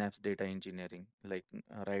synapse data engineering, like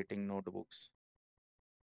writing notebooks.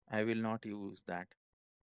 I will not use that.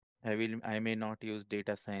 I may not use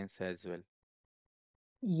data science as well.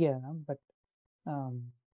 Yeah, but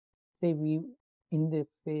um, say we, in the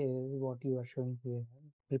phase what you are showing here,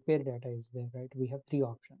 prepare data is there, right? We have three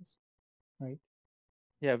options, right?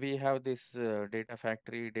 Yeah, we have this data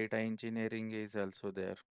factory, data engineering is also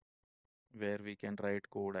there, where we can write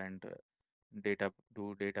code and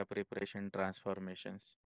do data preparation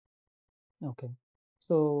transformations. Okay.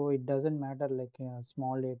 So it doesn't matter like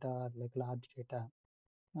small data or like large data.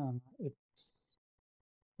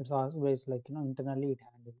 It's always like internally it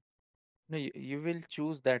handles. No, you will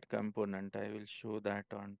choose that component. I will show that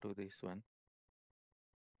onto this one.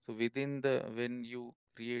 So within the when you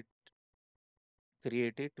create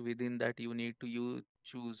it, within that you need to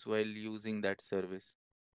choose while using that service.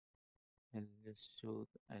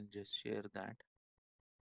 I'll just share that.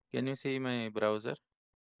 Can you see my browser?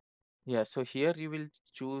 Yeah, so here you will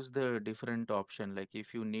choose the different option, like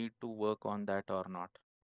if you need to work on that or not.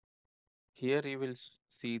 Here you will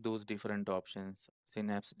see those different options,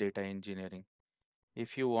 Synapse Data Engineering.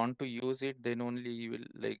 If you want to use it, then only you will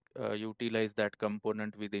like utilize that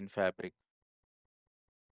component within Fabric.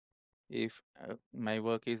 If my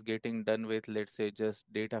work is getting done with, let's say, just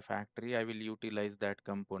data factory, I will utilize that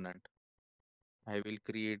component. I will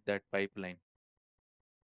create that pipeline,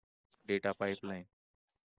 data pipeline.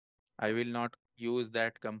 I will not use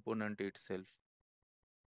that component itself.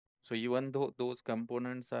 So even though those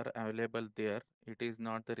components are available there, it is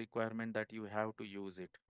not the requirement that you have to use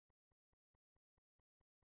it.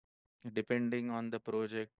 Depending on the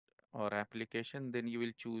project or application, then you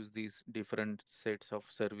will choose these different sets of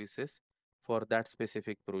services for that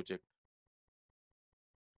specific project.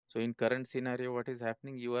 So in current scenario, what is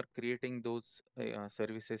happening? You are creating those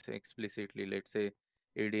services explicitly. Let's say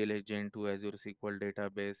ADL Gen to Azure SQL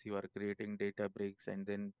database, you are creating Databricks and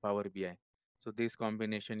then Power BI. So this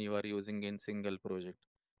combination you are using in single project.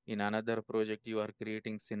 In another project, you are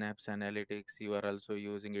creating Synapse Analytics. You are also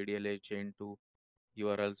using ADL Gen to. You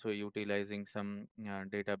are also utilizing some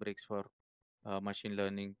Databricks for machine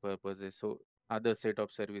learning purposes. So other set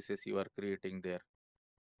of services you are creating there.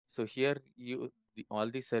 So here all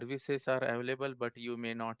the services are available, but you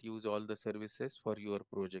may not use all the services for your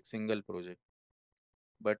project, single project.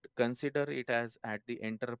 But consider it as at the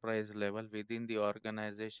enterprise level within the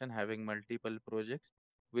organization having multiple projects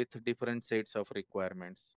with different sets of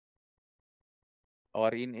requirements.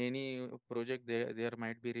 Or in any project, there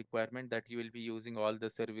might be requirement that you will be using all the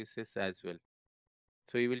services as well.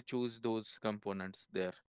 So you will choose those components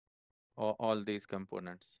there, or all these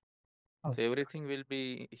components. So Okay. everything will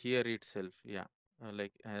be here itself. Yeah.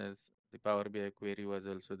 Like as the Power BI query was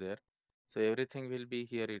also there. So everything will be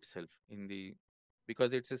here itself in the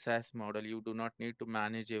because it's a SaaS model, you do not need to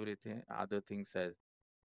manage everything other things as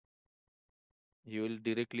you will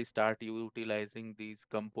directly start utilizing these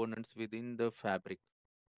components within the fabric.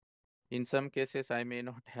 In some cases, I may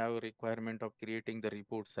not have requirement of creating the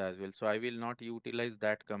reports as well. So I will not utilize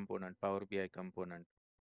that component, Power BI component.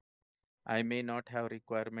 I may not have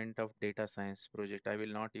requirement of data science project. I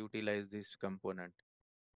will not utilize this component.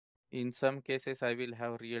 In some cases, I will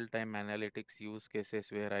have real-time analytics use cases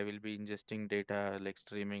where I will be ingesting data, like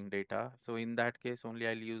streaming data. So in that case, only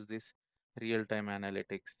I'll use this real-time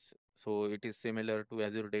analytics. So it is similar to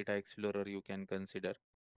Azure Data Explorer you can consider.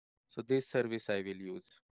 So this service I will use.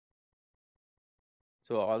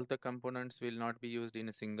 So all the components will not be used in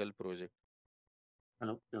a single project.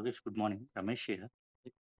 Hello, Yogesh. Good morning. Ramesh here.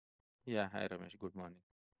 Yeah, hi Ramesh, good morning.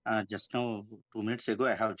 Just now, 2 minutes ago,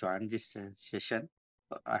 I have joined this session.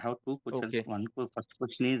 I have two questions. Okay, First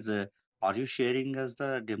question is, are you sharing us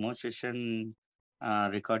the demonstration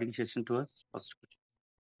recording session to us? First question,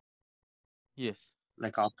 yes.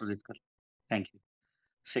 like after this call. Thank you.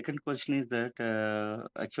 Second question is that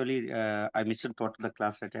actually I missed part of the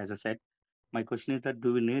class, right, as I said. My question is that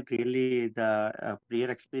do we need really the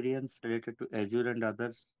prior experience related to Azure and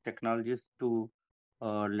others technologies to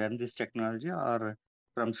learn this technology, or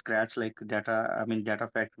from scratch, like data, I mean, data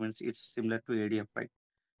factory means it's similar to ADF, right?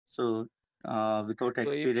 So without So if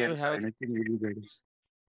you experience, have, anything really varies.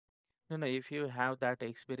 no, no, if you have that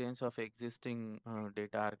experience of existing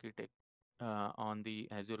data architect on the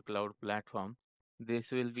Azure cloud platform,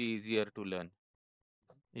 this will be easier to learn.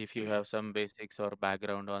 If you have some basics or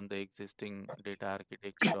background on the existing data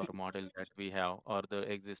architecture or model that we have or the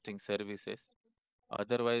existing services,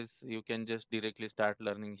 otherwise you can just directly start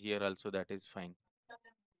learning here also, that is fine.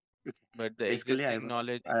 Okay. But the Basically, existing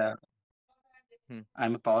knowledge, hmm,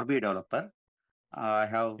 I'm a Power BI developer. I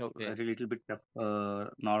have okay, very little bit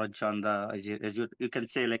of knowledge on the Azure. You can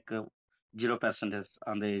say like 0%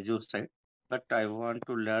 on the Azure side, but I want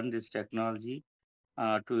to learn this technology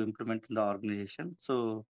to implement in the organization.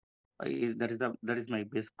 So that is my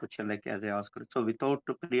basic question, like as I asked. So without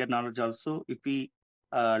prior knowledge, also, if we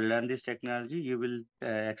learn this technology, you will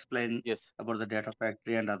explain yes. about the data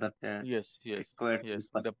factory and other Yes, yes, required things yes.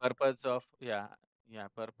 for The purpose of, yeah, yeah,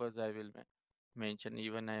 purpose I will mention.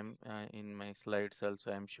 Even I'm in my slides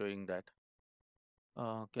also I'm showing that.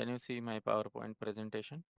 Can you see my PowerPoint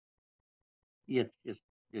presentation? yes, yes,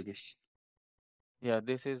 Yogesh. Yeah,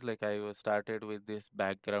 this is like I was started with this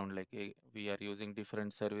background, like we are using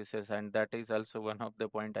different services, and that is also one of the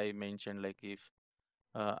point I mentioned. Like if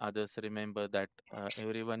others remember that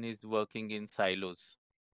everyone is working in silos,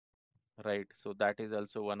 right? So that is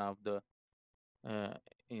also one of the uh,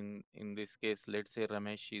 in this case, let's say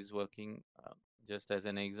Ramesh is working just as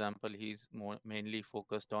an example, he's more mainly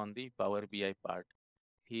focused on the Power BI part.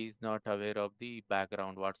 He is not aware of the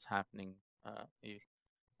background, what's happening. If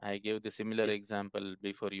I gave the similar Yes, example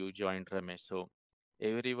before you joined, Ramesh. So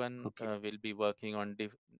everyone okay, will be working on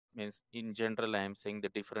means in general, I am saying the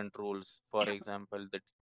different roles. For example, the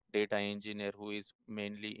data engineer who is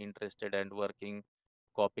mainly interested and working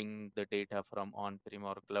copying the data from on-prem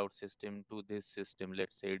or cloud system to this system,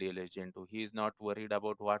 let's say DL Agent 2. He is not worried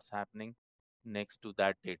about what's happening next to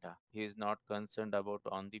that data. He is not concerned about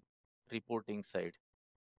on the reporting side.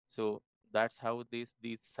 So that's how these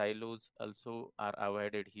silos also are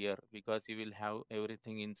avoided here because you will have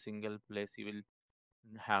everything in single place. You will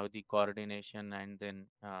have the coordination and then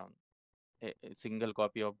a single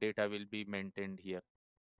copy of data will be maintained here.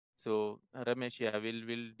 So Ramesh, yeah,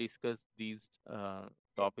 we'll discuss these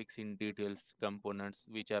topics in details, components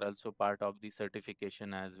which are also part of the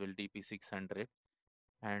certification as well, DP600,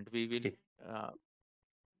 and we will okay. uh,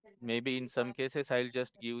 maybe in some cases I'll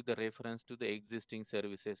just give the reference to the existing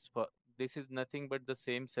services. For this is nothing but the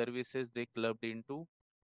same services they clubbed into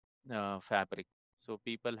Fabric. So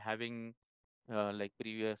people having like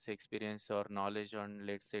previous experience or knowledge on,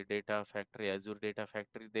 let's say, data factory, Azure data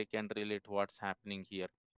factory, they can relate what's happening here.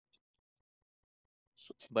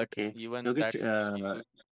 So, But okay, even Yogesh, that, if you,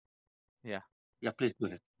 yeah, yeah, please go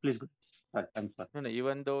ahead. Please go ahead. Sorry, I'm sorry. no, no,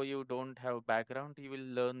 even though you don't have background, you will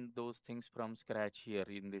learn those things from scratch here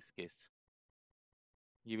in this case.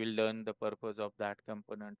 You will learn the purpose of that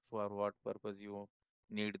component, for what purpose you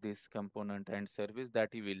need this component and service,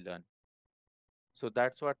 that you will learn. So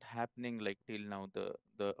that's what happening like till now.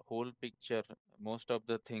 The whole picture, most of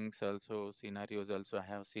the things also, scenarios also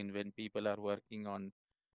I have seen when people are working on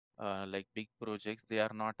like big projects, they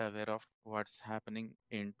are not aware of what's happening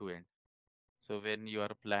end to end. So when you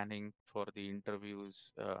are planning for the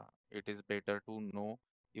interviews, it is better to know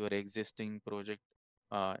your existing project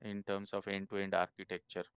in terms of end-to-end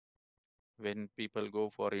architecture. When people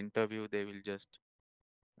go for interview, they will just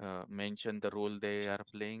mention the role they are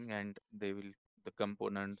playing, and they will the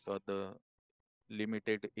components or the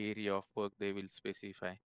limited area of work they will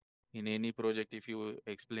specify. In any project, if you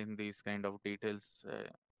explain these kind of details,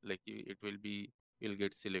 like it will be, you'll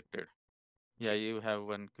get selected. Yeah, you have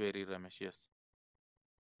one query, Ramesh. Yes.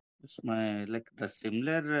 So my like the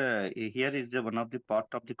similar here is the one of the part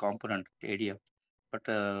of the component area. but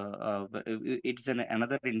it's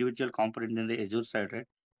another individual component in the Azure side, right?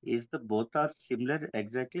 Is the both are similar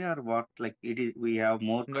exactly, or what? Like it is, we have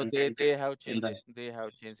more No, content they have in the. changes. They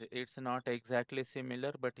have changes. It's not exactly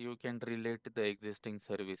similar, but you can relate to the existing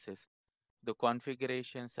services. The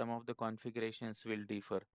configuration, some of the configurations will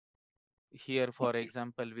differ. Here, for Okay,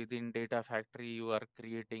 example, within Data Factory, you are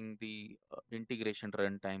creating the integration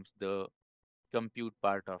runtimes, the compute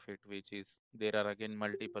part of it, which is there are again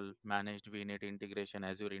multiple managed VNet integration,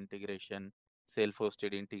 Azure integration,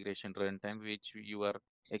 self-hosted integration runtime, which you are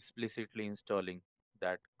explicitly installing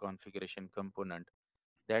that configuration component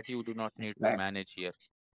that you do not need to actually, manage here.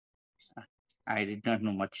 I did not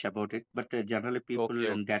know much about it, but generally Okay, people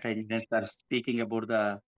and okay. data engineers are speaking about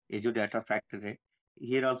the Azure Data Factory, right?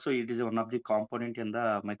 Here also it is one of the component in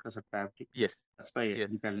the Microsoft Fabric. Yes, That's why yes.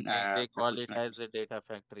 I'm telling They the call it question. as a data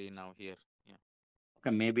factory now here. Yeah.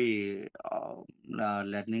 Okay, maybe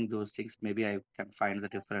learning those things, maybe I can find the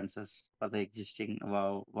differences for the existing,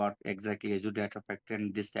 what exactly Azure Data Factory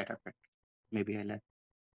and this Data Factory. Maybe I learn.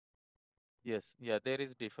 Yes, yeah, there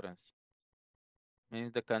is difference.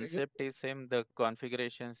 Means the You concept is same, the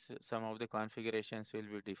configurations, some of the configurations will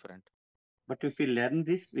be different. But if we learn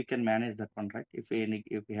this, we can manage that one, right? If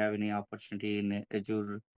we have any opportunity in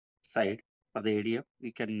Azure side for the ADF,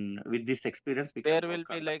 we can, with this experience we There can will work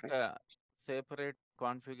be on that, like right? separate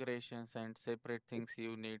configurations and separate things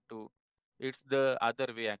you need to. It's the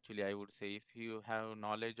other way actually, I would say. If you have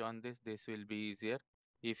knowledge on this, this will be easier.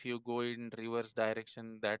 If you go in reverse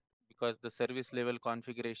direction, that because the service level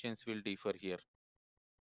configurations will differ here.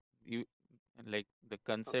 You like the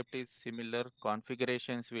concept is similar,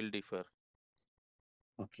 configurations will differ,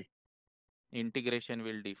 Okay, integration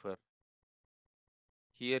will differ.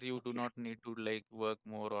 Here you do okay. not need to like work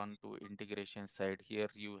more on to integration side. Here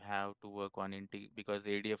you have to work on because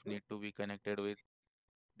ADF need to be connected with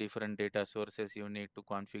different data sources. You need to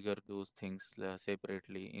configure those things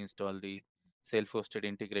separately, install the self-hosted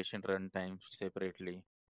integration runtime separately.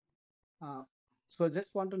 Uh, so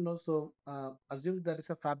just want to know, so assume there is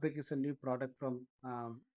a Fabric is a new product from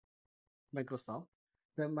Microsoft.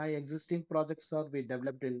 Then my existing projects are we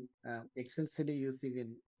developed in extensively using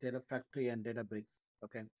in Data Factory and Databricks.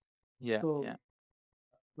 Okay. Yeah, So yeah,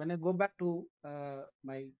 when I go back to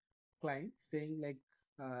my client saying like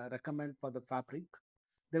recommend for the Fabric,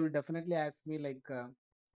 they will definitely ask me like,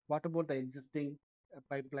 what about the existing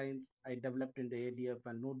pipelines I developed in the ADF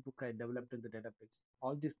and notebook I developed in the Databricks?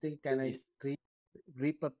 All these things, can I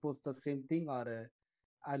repurpose the same thing, or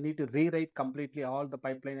I need to rewrite completely all the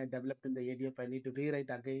pipeline I developed in the ADF? I need to rewrite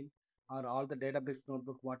again, or all the Databricks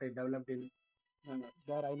notebook what I developed in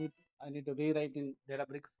there I need to rewrite in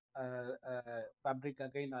Databricks Fabric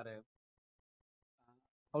again, or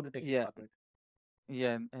how to take it yeah, forward?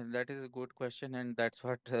 yeah. And that is a good question, and that's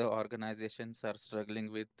what organizations are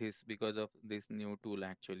struggling with this because of this new tool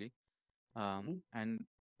actually. Mhm. And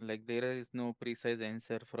like there is no precise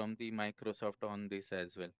answer from the Microsoft on this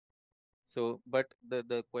as well. So, but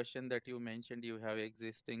the question that you mentioned, you have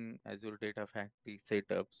existing Azure Data Factory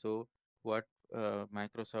setup. So, what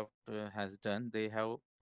Microsoft has done, they have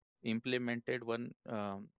implemented one.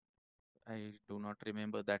 I do not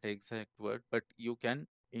remember that exact word, but you can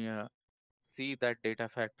uh, see that data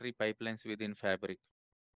factory pipelines within Fabric.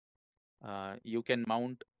 You can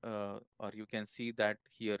mount or you can see that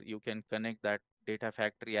here. You can connect that data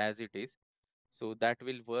factory as it is. So that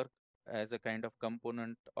will work as a kind of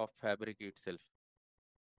component of Fabric itself.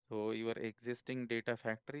 So your existing data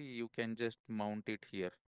factory, you can just mount it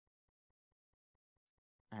here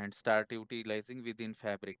and start utilizing within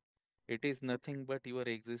Fabric. It is nothing but your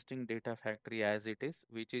existing data factory as it is,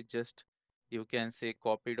 which is just, you can say,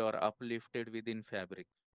 copied or uplifted within Fabric.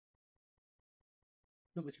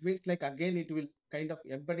 No, which means like again it will kind of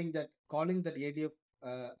embedding that calling that ADF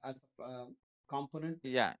as a component.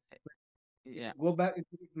 Yeah, It yeah, will go back. It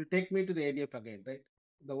will take me to the ADF again, right?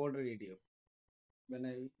 The older ADF. When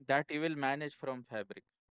I that you will manage from Fabric.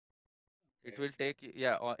 It okay, will take,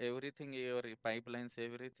 yeah, everything, your pipelines,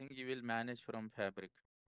 everything you will manage from Fabric.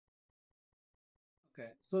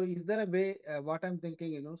 okay. So is there a way? What I'm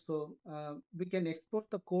thinking, so we can export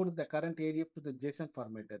the code, the current ADF to the JSON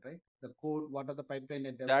formatted, right? The code, what are the pipeline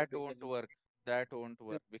I developed, That we can. won't work. That won't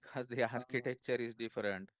work because the architecture is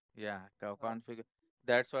different. Yeah, configure.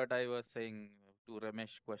 That's what I was saying to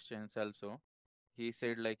Ramesh questions also. He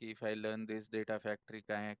said like if I learn this data factory,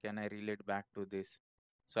 can I relate back to this?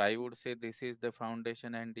 So I would say this is the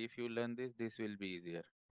foundation, and if you learn this, this will be easier.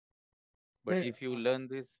 But Yeah, if you learn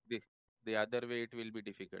this, the other way, it will be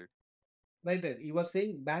difficult. right, right. You were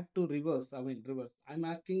saying back to reverse. I mean, reverse. I'm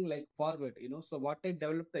asking like forward. So what I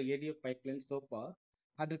developed the ADF pipeline so far,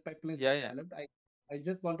 100 pipelines Yeah, I yeah. developed. I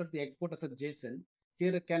just wanted the export as a JSON.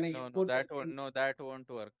 Here, can I No, no, export? that won't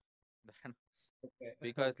work. Then- Okay,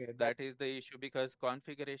 Because okay, that. that is the issue, because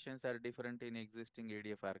configurations are different in existing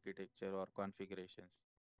ADF architecture or configurations.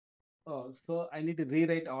 Oh, so I need to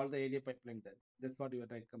rewrite all the ADA pipeline then. That's what you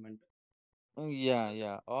would recommend. Yeah,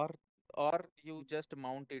 yeah. Or you just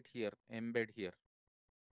mount it here, embed here,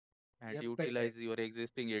 and F pipeline. utilize your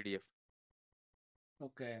existing ADF.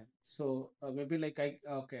 Okay, so maybe like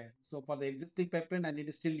okay. So for the existing pipeline, I need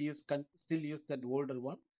to still use that older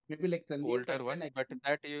one. Maybe like the new Older pipeline, one, I but can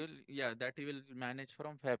that you will, yeah, that you will manage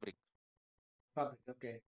from Fabric. fabric.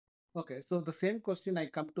 Okay. Okay, so the same question I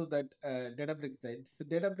come to that Databricks side. So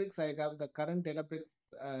Databricks, I have the current Databricks.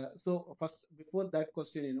 So first, before that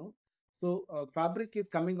question, so Fabric is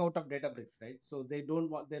coming out of Databricks, right? So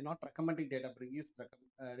they're not recommending Databricks,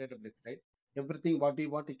 right? Everything what you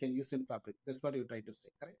want, you can use in Fabric. That's what you try to say,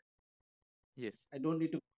 correct? Yes. I don't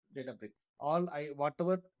need to Databricks.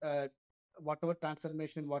 Whatever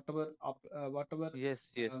transformation, whatever.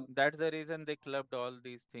 Yes, yes. Um, That's the reason they clubbed all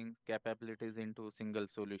these things, capabilities into single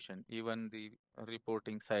solution, even the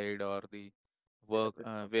reporting side or the work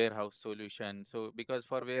Databricks. warehouse solution. So because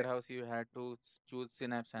for Okay, warehouse you had to choose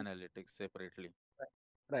Synapse Analytics separately.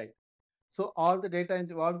 right. So all the data,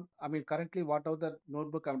 I mean, currently, whatever the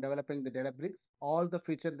notebook I'm developing, the Databricks, all the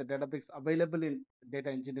features, the Databricks available in data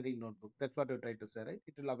engineering notebook. That's what you're trying to say, right?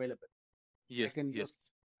 It will available. I Yes, can yes.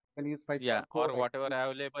 use, PySpark Yeah, or code. whatever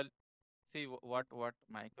available. See what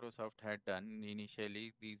Microsoft had done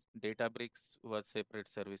initially, these Databricks was separate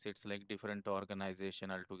service. It's like different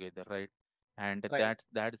organization altogether, right? And Right,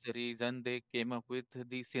 that's the reason they came up with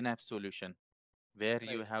the Synapse solution, where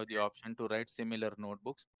you right, have the option to write similar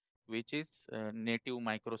notebooks, which is a native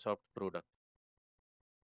Microsoft product,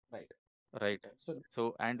 right. right? Okay. So,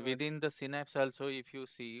 So, and uh, within the Synapse also, if you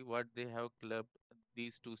see what they have clubbed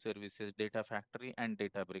these two services, Data Factory and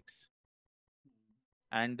Databricks,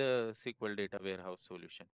 and the SQL Data Warehouse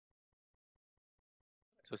solution.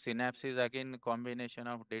 So Synapse is again a combination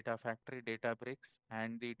of Data Factory, Databricks,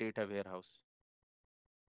 and the Data Warehouse.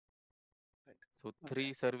 right. So Okay,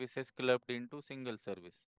 three services clubbed into single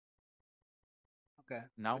service. okay.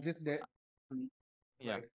 Which Now, is the, mm,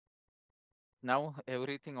 yeah, right. now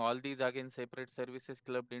everything, all these again separate services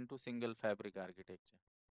clubbed into single fabric architecture.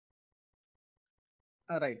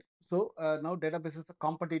 Right. So now database is a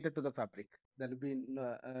competitor to the Fabric. There will be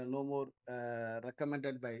no more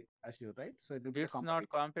recommended by Azure, right? So it will be the It's not competitor.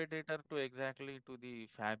 competitor to exactly to the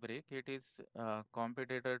fabric. It is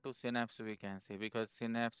competitor to Synapse, we can say, because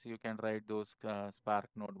Synapse you can write those Spark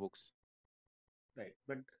notebooks. Right.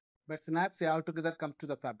 But Synapse altogether comes to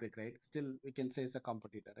the Fabric, right? Still, we can say it's a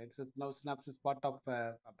competitor, right? So now Synapse is part of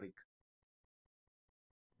Fabric.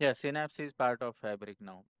 Yeah, Synapse is part of Fabric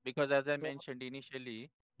now because as I So mentioned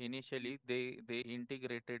initially they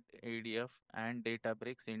integrated ADF and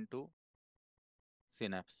Databricks into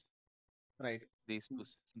Synapse. right. Mm,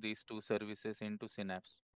 These two services into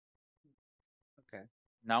Synapse. okay.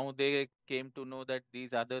 Now they came to know that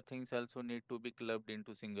these other things also need to be clubbed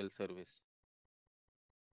into single service.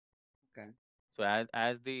 Okay. So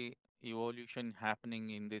as the evolution happening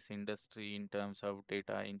in this industry in terms of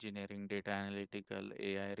data engineering, data analytical,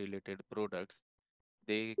 AI related products,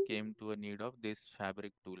 they came to a need of this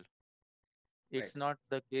Fabric tool. Right. It's not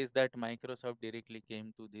the case that Microsoft directly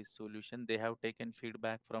came to this solution. They have taken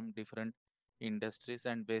feedback from different industries,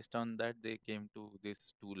 and based on that, they came to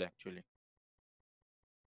this tool actually.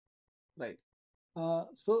 Right.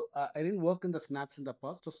 So I didn't work in the Snaps in the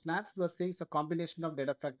past. So Snaps we're saying it's a combination of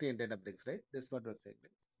Data Factory and Databricks, right? That's what we're saying.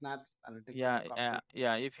 Right? Snaps Analytics is a combination.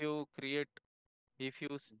 Yeah. If you create, if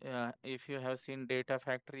you have seen Data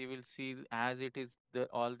Factory, you will see as it is the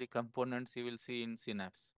all the components you will see in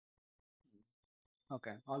Synapse.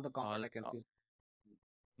 Okay. All the component All, I can see.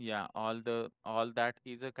 yeah, all that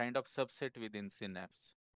is a kind of subset within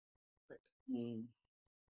Synapse. Right. Mm.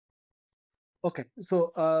 Okay,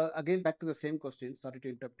 so again back to the same question. Sorry to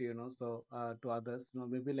interrupt you. So to others,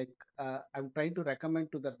 maybe like I'm trying to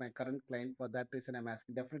recommend to that my current client. For that reason, I'm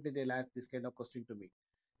asking. Definitely, they'll ask this kind of question to me.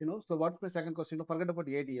 So what's my second question? Forget about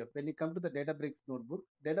ADF. When you come to the Databricks notebook,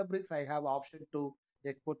 Databricks, I have option to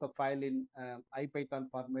export the file in IPython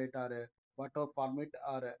format or whatever format,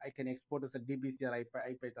 or I can export as a DBC or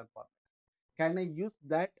IPython format. Can I use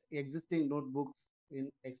that existing notebooks in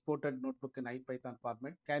exported notebook in IPython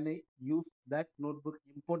format? Can I use that notebook,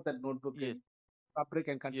 import that notebook Yes, in Fabric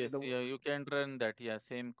and continue yes, the yeah, work? you can run that, yeah,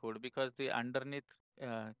 same code because the underneath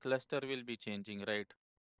cluster will be changing, right?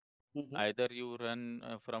 Hmm. Either you run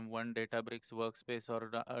from one Databricks workspace or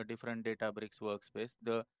a different Databricks workspace.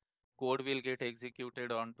 The code will get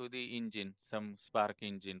executed onto the engine, some Spark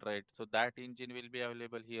engine, right? So that engine will be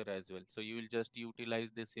available here as well. So you will just utilize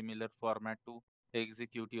the similar format to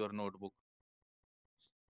execute your notebook.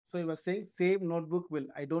 So you were saying same notebook will,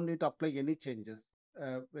 I don't need to apply any changes,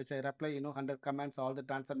 which I apply, 100 commands, all the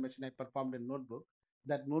transformation I performed in notebook.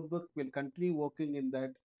 That notebook will continue working in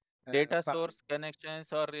that Data fabric. source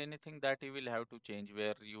connections or anything that you will have to change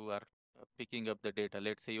where you are picking up the data.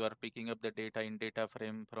 Let's say you are picking up the data in data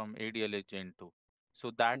frame from ADLS Gen 2.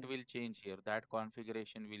 So that Mm. will change here. That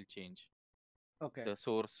configuration will change. Okay. The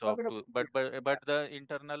source of Target to, yeah, but the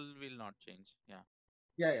internal will not change. Yeah.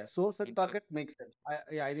 yeah. Source and Inter target makes sense.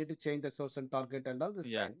 I need to change the source and target and all this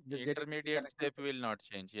yeah. fine. Just data Intermediate connected. step will not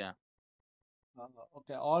change. Yeah.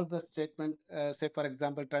 Okay, all the statement, say for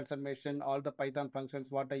example, transformation, all the Python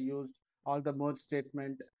functions, what I used, all the merge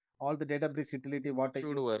statement, all the Databricks utility, what I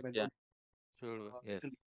Should used, work. when Yeah. Should work. it Yes.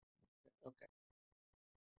 will, okay,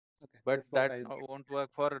 okay, But that's what that I, won't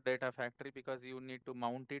work for data factory because you need to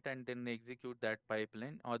mount it and then execute that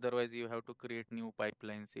pipeline. Otherwise, you have to create new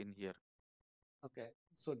pipelines in here. okay.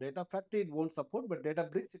 So data factory it won't support, but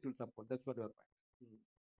Databricks it will support. That's what your point.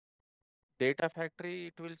 Data factory,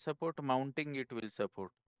 it will support mounting, it will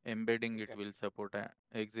support embedding, it Okay, will support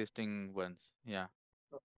existing ones. Yeah.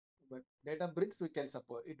 so, but Databricks we can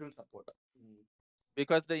support, it will support. Mm.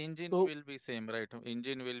 Because the engine So, will be same, right?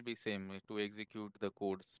 Engine will be same to execute the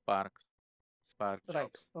code, Spark right.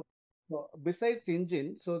 jobs. So besides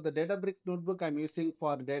engine, so the Databricks notebook I'm using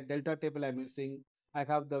for Delta table I'm using. I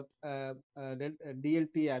have the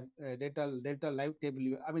DLT Delta Live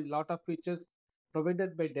table. I mean, lot of features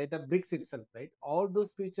provided by Databricks itself, right? All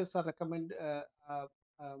those features are recommend.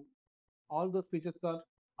 Um, all those features are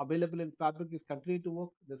available in Fabric is continue to work.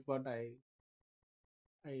 That's what I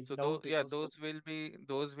So doubt. It yeah, was so.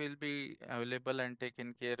 those will be available and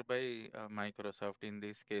taken care by Microsoft in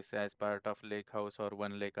this case as part of Lakehouse or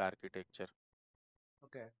One Lake architecture.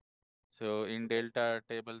 Okay. So So in that Delta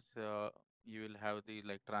tables, you will have the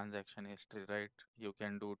like transaction history, right? You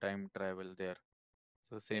can do time travel there.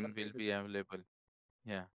 So table same will table. be available.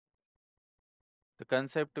 Yeah. The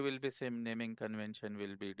concept will be same, naming convention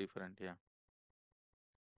will be different. Yeah.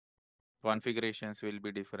 Configurations will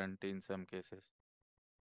be different in some cases.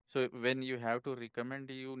 So when you have to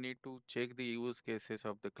recommend, you need to check the use cases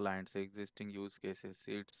of the clients, existing use cases.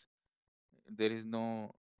 There is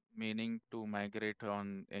no meaning to migrate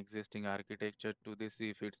on existing architecture to this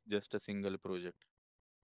if it's just a single project.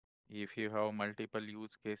 If you have multiple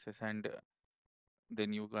use cases and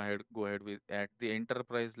then you go ahead with at the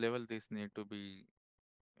enterprise level, this need to be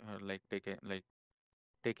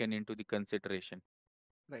taken into the consideration.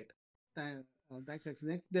 Right. Thanks.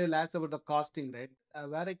 Next, they'll ask about the costing, right?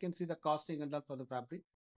 Where I can see the costing and all for the Fabric.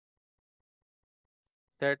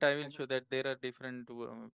 That I will show that there are different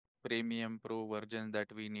premium pro versions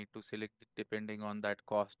that we need to select depending on that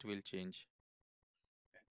cost will change.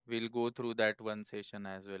 We'll go through that one session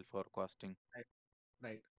as well for costing.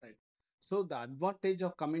 Right, right. So the advantage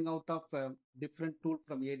of coming out of different tool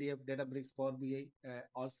from ADF, Databricks, Power BI,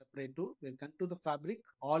 all separate tool, we come to the Fabric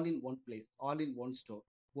all in one place, all in one store,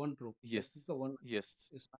 one roof. This Yes, is the one. yes,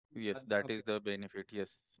 Is yes, that okay. is the benefit.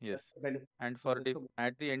 Yes, That's yes. the benefit. And So for that's the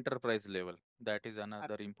at the enterprise level, that is uh,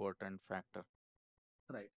 another important factor.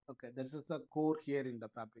 right. Okay, this is the core here in the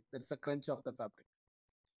Fabric. There is a crunch of the Fabric.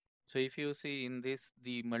 So if you see in this,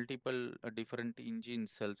 the multiple different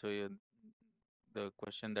engines also, the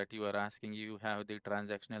question that you are asking, you have the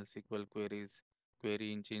transactional SQL queries,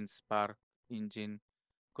 query engine, Spark engine,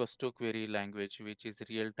 Costo query language, which is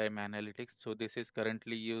real-time analytics. So this is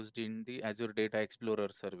currently used in the Azure Data Explorer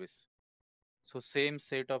service. So same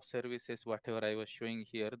set of services, whatever I was showing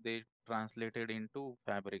here, they translated into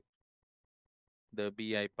Fabric, the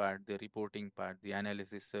BI part, the reporting part, the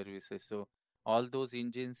analysis services. So all those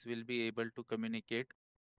engines will be able to communicate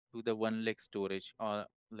to the one leg storage or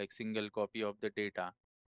like single copy of the data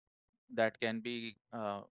that can be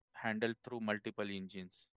handled through multiple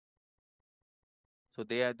engines. So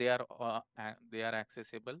they are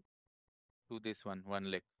accessible to this one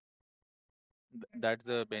leg. That's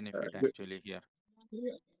the benefit Uh, actually here.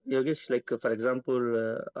 Yogesh, like for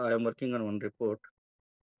example, I am working on one report.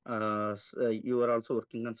 You are also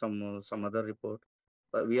working on some other report.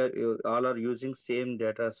 We are all are using same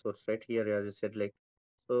data source right here, as you said. Like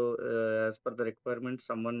so, as per the requirement,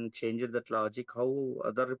 someone changed that logic. How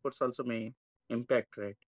other reports also may impact,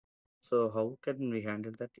 right? So how can we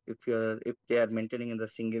handle that if they are maintaining in the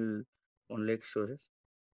single one lake storage?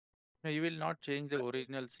 No, you will not change the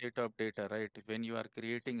original set of data, right? When you are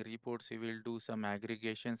creating reports, you will do some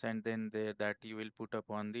aggregations and then that you will put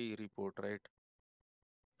up on the report, right?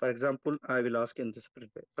 For example, I will ask in this way.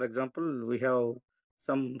 For example, we have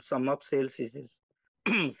some sum of sales is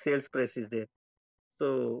sales price is there.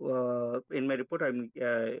 So in my report, I'm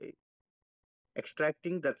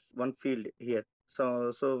extracting that's one field here. So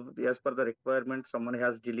as per the requirement, someone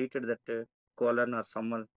has deleted that colon, or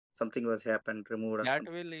something was happened, removed or That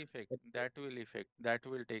something. will affect, that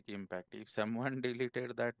will take impact. If someone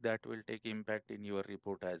deleted that, that will take impact in your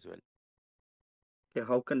report as well. Okay,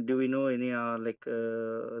 how can do we know any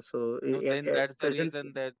so No, then at that's the present?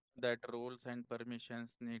 reason that roles and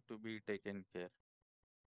permissions need to be taken care.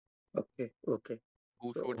 Okay, okay.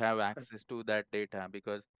 Who should So have access to that data,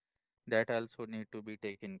 because that also need to be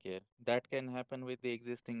taken care. That can happen with the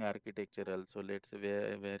existing architecture also. Let's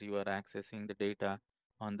say where you are accessing the data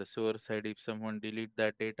on the source side. If someone delete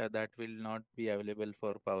that data, that will not be available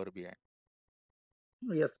for Power BI.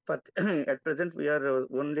 yes, but at present we are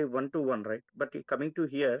only one to one, right? But coming to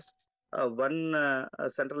here, one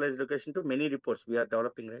centralized location to many reports we are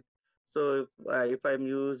developing, right? So if I'm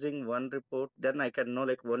using one report, then I can know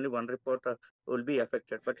like only one report will be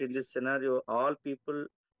affected. But in this scenario, all people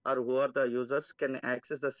or who are the users can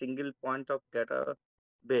access the single point of data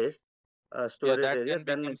base Yeah, storage that area. can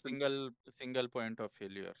Then become it will, single point of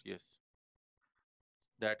failure. Yes,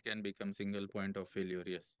 that can become single point of failure.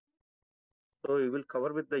 Yes, so we will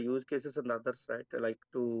cover with the use cases and others, right? Like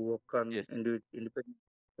to work on yes. independent.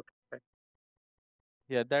 Okay.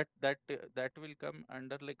 Yeah, that will come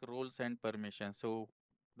under like roles and permissions. So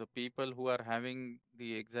the people who are having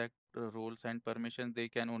the exact roles and permissions, they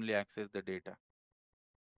can only access the data.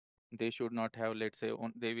 They should not have, let's say,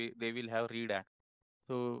 they will have read access.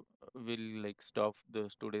 So we'll like stop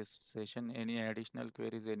this today's session. Any additional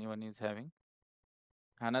queries anyone is having?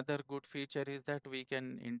 Another good feature is that we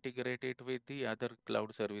can integrate it with the other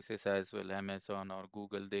cloud services as well. Amazon or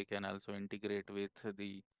Google, they can also integrate with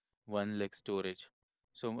the one leg storage.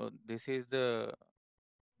 So this is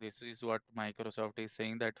what Microsoft is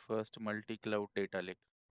saying, that first multi-cloud data lake.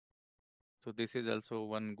 So this is also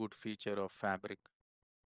one good feature of Fabric.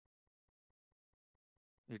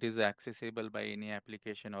 It is accessible by any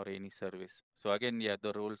application or any service. So again, yeah,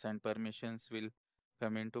 the roles and permissions will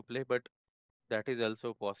come into play, but that is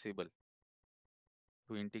also possible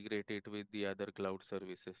to integrate it with the other cloud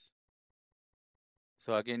services.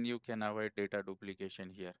 So again, you can avoid data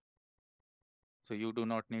duplication here. So you do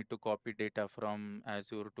not need to copy data from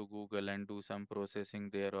Azure to Google and do some processing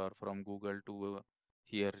there, or from Google to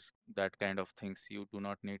here, that kind of things. You do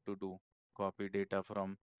not need to do copy data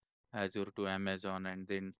from Azure to Amazon and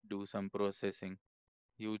then do some processing.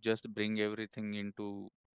 You just bring everything into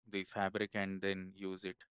the Fabric and then use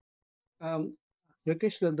it.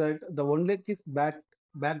 Yokesh, that the one lake is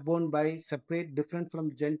backbone by separate, different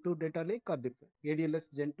from Gen 2 data lake or different?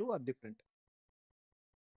 ADLS Gen 2 or different?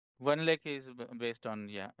 One lake is based on,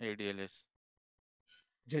 yeah, ADLS.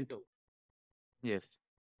 Gen 2. Yes.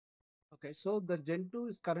 Okay, so the Gen 2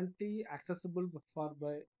 is currently accessible for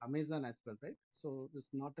by Amazon as well, right? So it's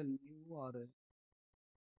not a new or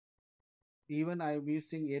even I'm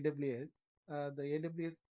using AWS. The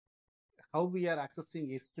AWS, how we are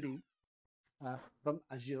accessing S3 from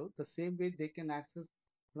Azure, the same way they can access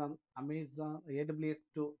from Amazon AWS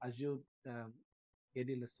to Azure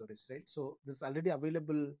ADLS storage, right? So this is already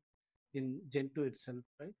available in Gen 2 itself,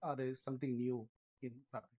 right? Or is something new in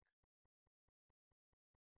Fabric?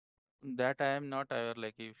 That I am not aware,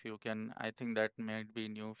 like if you can, I think that might be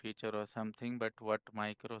new feature or something, but what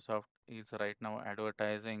Microsoft is right now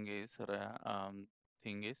advertising is,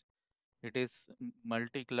 thing is, it is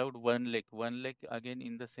multi-cloud one lake. One lake again,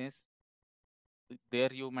 in the sense,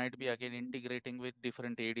 there you might be again integrating with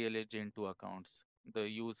different ADLS into accounts. The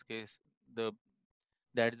use case, the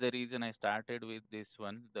that's the reason I started with this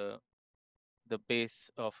one. The base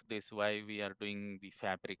of this, why we are doing the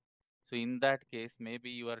Fabric. So in that case, maybe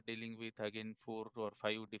you are dealing with again 4 or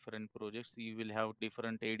 5 different projects. You will have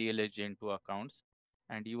different ADLS Gen 2 accounts,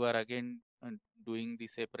 and you are again doing the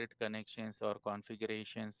separate connections or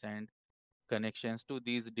configurations and connections to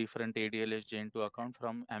these different ADLS Gen 2 account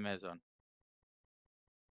from Amazon.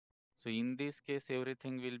 So in this case,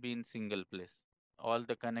 everything will be in single place. All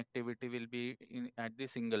the connectivity will be at the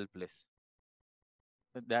single place.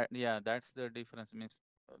 That, yeah, that's the difference. Means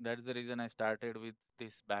that's the reason I started with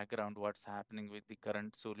this background, what's happening with the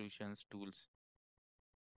current solutions tools.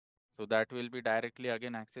 So that will be directly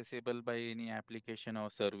again accessible by any application or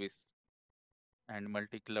service, and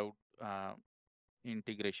multi-cloud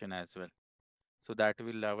integration as well. So that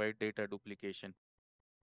will avoid data duplication.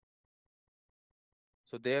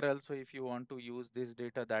 So there also, if you want to use this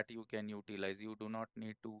data, that you can utilize. You do not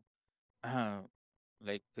need to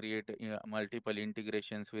like create multiple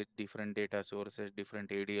integrations with different data sources, different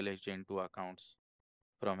ADL Gen 2 accounts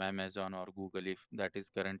from Amazon or Google if that is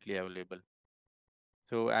currently available.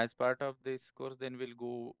 So as part of this course, then we'll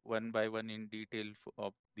go one by one in detail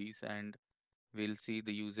of these, and we'll see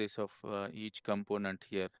the uses of each component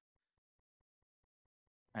here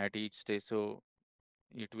at each stage. So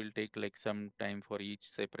it will take like some time for each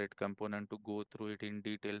separate component to go through it in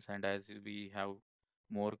details. And as we have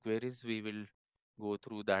more queries, we will go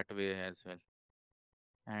through that way as well.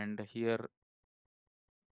 And here,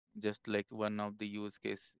 just like one of the use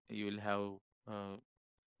case, you will have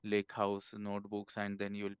lake house notebooks, and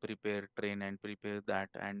then you will prepare, train and prepare that,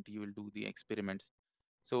 and you will do the experiments.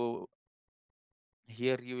 So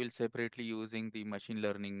here you will separately using the machine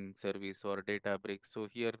learning service or data bricks. So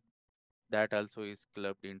here that also is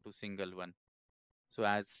clubbed into single one. So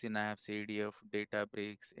as Synapse, ADF,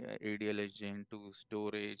 Databricks, ADLS Gen 2,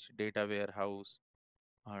 storage, data warehouse,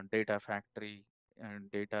 data factory, and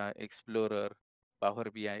data explorer, Power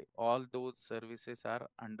BI, all those services are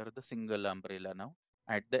under the single umbrella now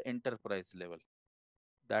at the enterprise level.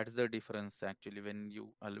 That's the difference actually when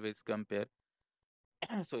you always compare.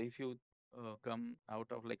 So if you come out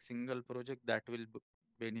of like single project, that will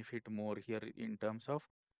benefit more here in terms of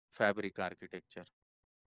fabric architecture.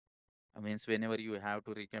 I means whenever you have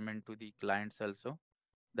to recommend to the clients also,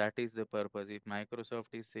 that is the purpose. If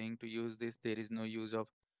Microsoft is saying to use this, there is no use of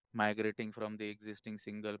migrating from the existing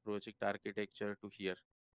single project architecture to here.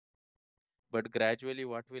 But gradually,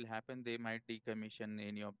 what will happen, they might decommission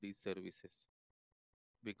any of these services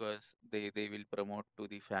because they will promote to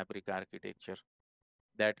the fabric architecture.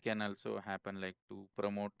 That can also happen, like to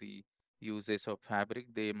promote the uses of fabric,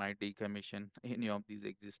 they might decommission any of these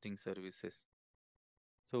existing services.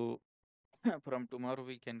 So from tomorrow,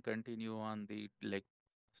 we can continue on the like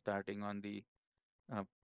starting on the uh,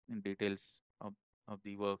 details of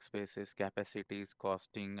the workspaces, capacities,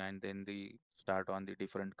 costing, and then the start on the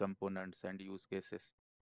different components and use cases.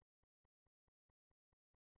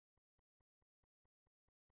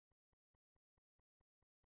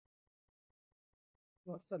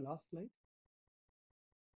 What's the last slide?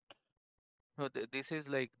 So this is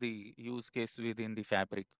like the use case within the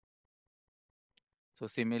fabric. So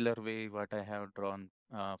similar way what I have drawn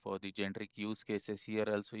for the generic use cases here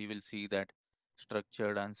also you will see that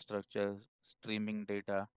structured, unstructured, streaming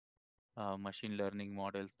data, machine learning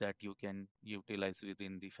models that you can utilize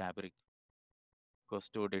within the fabric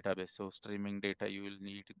Costo database. So streaming data you will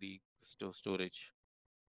need the storage.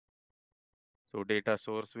 So data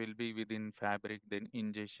source will be within fabric, then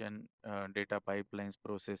ingestion, data pipelines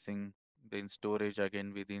processing, then storage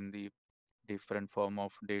again within the different form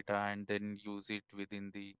of data, and then use it within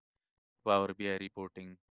the Power BI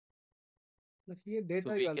reporting. Like here So data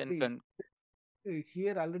we you can already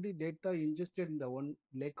here already data ingested in the one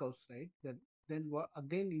lakehouse, right? Then what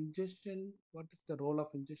again ingestion? What is the role of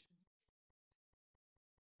ingestion?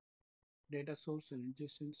 Data source and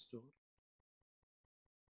ingestion store.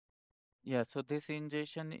 yeah. So this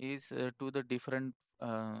ingestion is to the different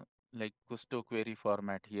like Custo query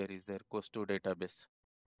format. Here is their Custo database.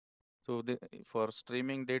 So for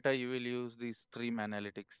streaming data, you will use the stream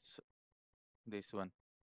analytics. This one,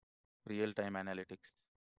 real-time analytics,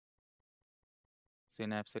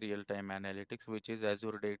 Synapse real-time analytics, which is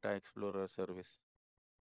Azure Data Explorer service,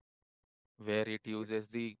 where it uses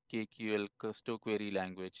the KQL Custo query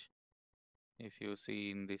language. If you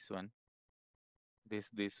see in this one, this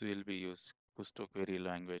will be used Custo query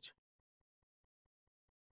language.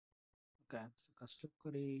 Okay, so custom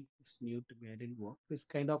query is new to me. I didn't work. This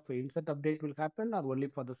kind of insert update will happen or only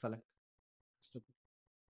for the select custom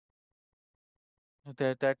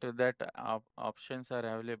That options are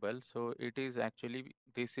available. So it is actually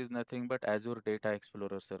this is nothing but Azure Data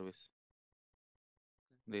Explorer service.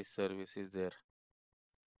 This service is there.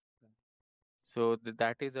 query? So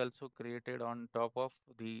that is also created on top of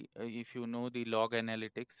the if you know the log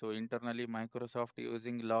analytics. So internally Microsoft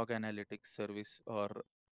using log analytics service or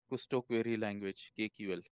Custo query language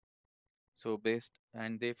KQL. So based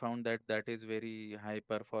and they found that that is very high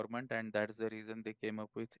performant, and that's the reason they came up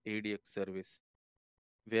with ADX service,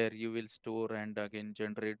 where you will store and again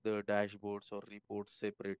generate the dashboards or reports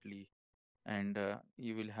separately, and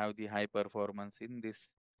you will have the high performance in this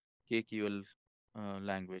KQL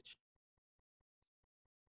language.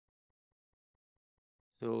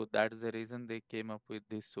 So that's the reason they came up with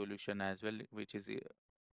this solution as well, which is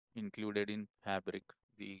included in Fabric,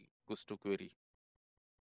 the Gusto query.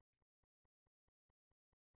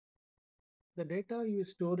 The data you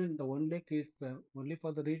store in the one lake is only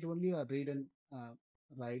for the read only or read and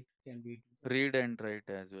write can be do that. Read and write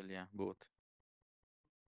as well, yeah, both.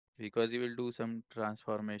 because you will do some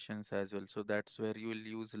transformations as well. So that's where you will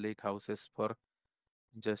use lake houses for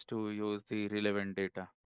just to use the relevant data.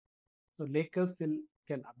 So lakehouse will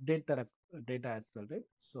can update the data as well, right?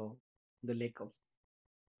 So the lakehouse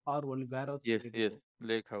or only warehouse we Yes, need to yes, go.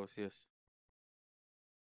 lake house, yes.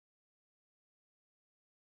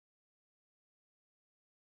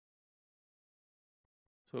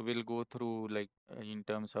 So we'll go through like in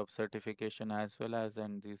terms of certification as well as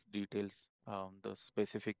and these details, the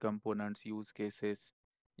specific components, use cases,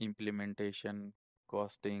 implementation,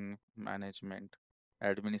 costing, management,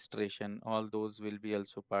 administration, all those will be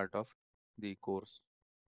also part of the course.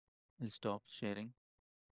 I'll stop sharing.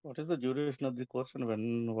 What is the duration of the course and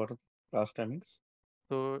when, what are the class timings?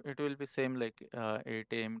 So it will be same like 8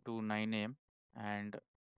 a.m. to 9 a.m. and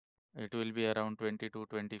it will be around 20 to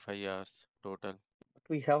 25 hours total. But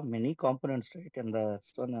we have many components, right? And the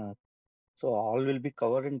one, so all will be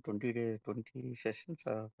covered in 20 days, 20 sessions.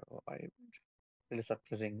 It is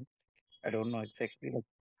surprising. I don't know exactly.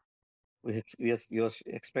 Like you're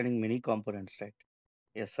explaining many components, right?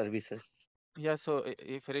 Yes, services. Yeah, so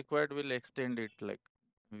if required, we'll extend it. Like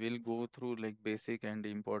we'll go through like basic and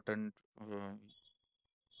important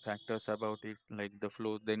factors about it, like the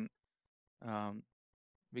flow. Then um,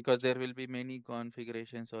 because there will be many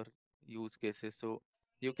configurations or use cases, so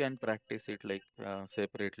you can practice it like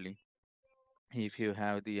separately. If you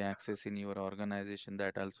have the access in your organization,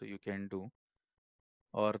 that also you can do.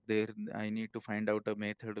 Or there, I need to find out a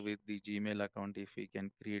method with the Gmail account if we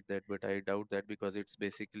can create that, but I doubt that because it's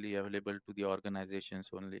basically available to the organizations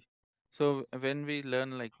only. So when we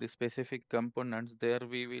learn like the specific components, there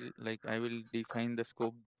we will like I will define the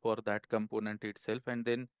scope for that component itself, and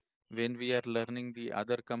then when we are learning the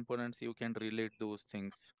other components, you can relate those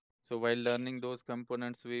things. So while learning those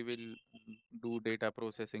components, we will do data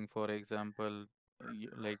processing, for example,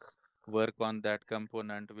 like work on that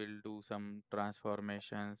component, will do some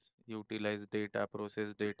transformations, utilize data,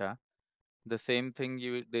 process data. The same thing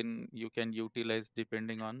then you can utilize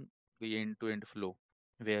depending on the end-to-end flow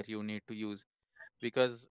where you need to use,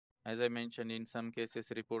 because as I mentioned, in some cases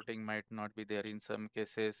reporting might not be there, in some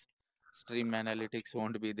cases stream analytics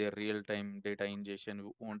won't be there, real-time data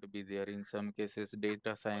ingestion won't be there, in some cases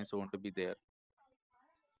data science won't be there.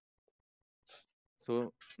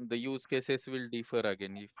 So the use cases will differ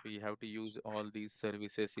again. If we have to use all these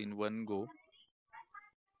services in one go,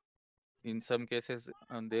 in some cases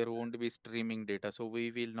there won't be streaming data, so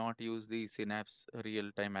we will not use the Synapse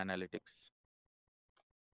real-time analytics.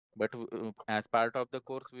 But as part of the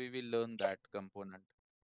course, we will learn that component.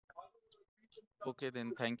 Okay,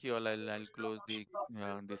 then thank you all. I'll close the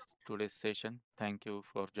this today's session. Thank you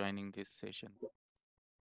for joining this session.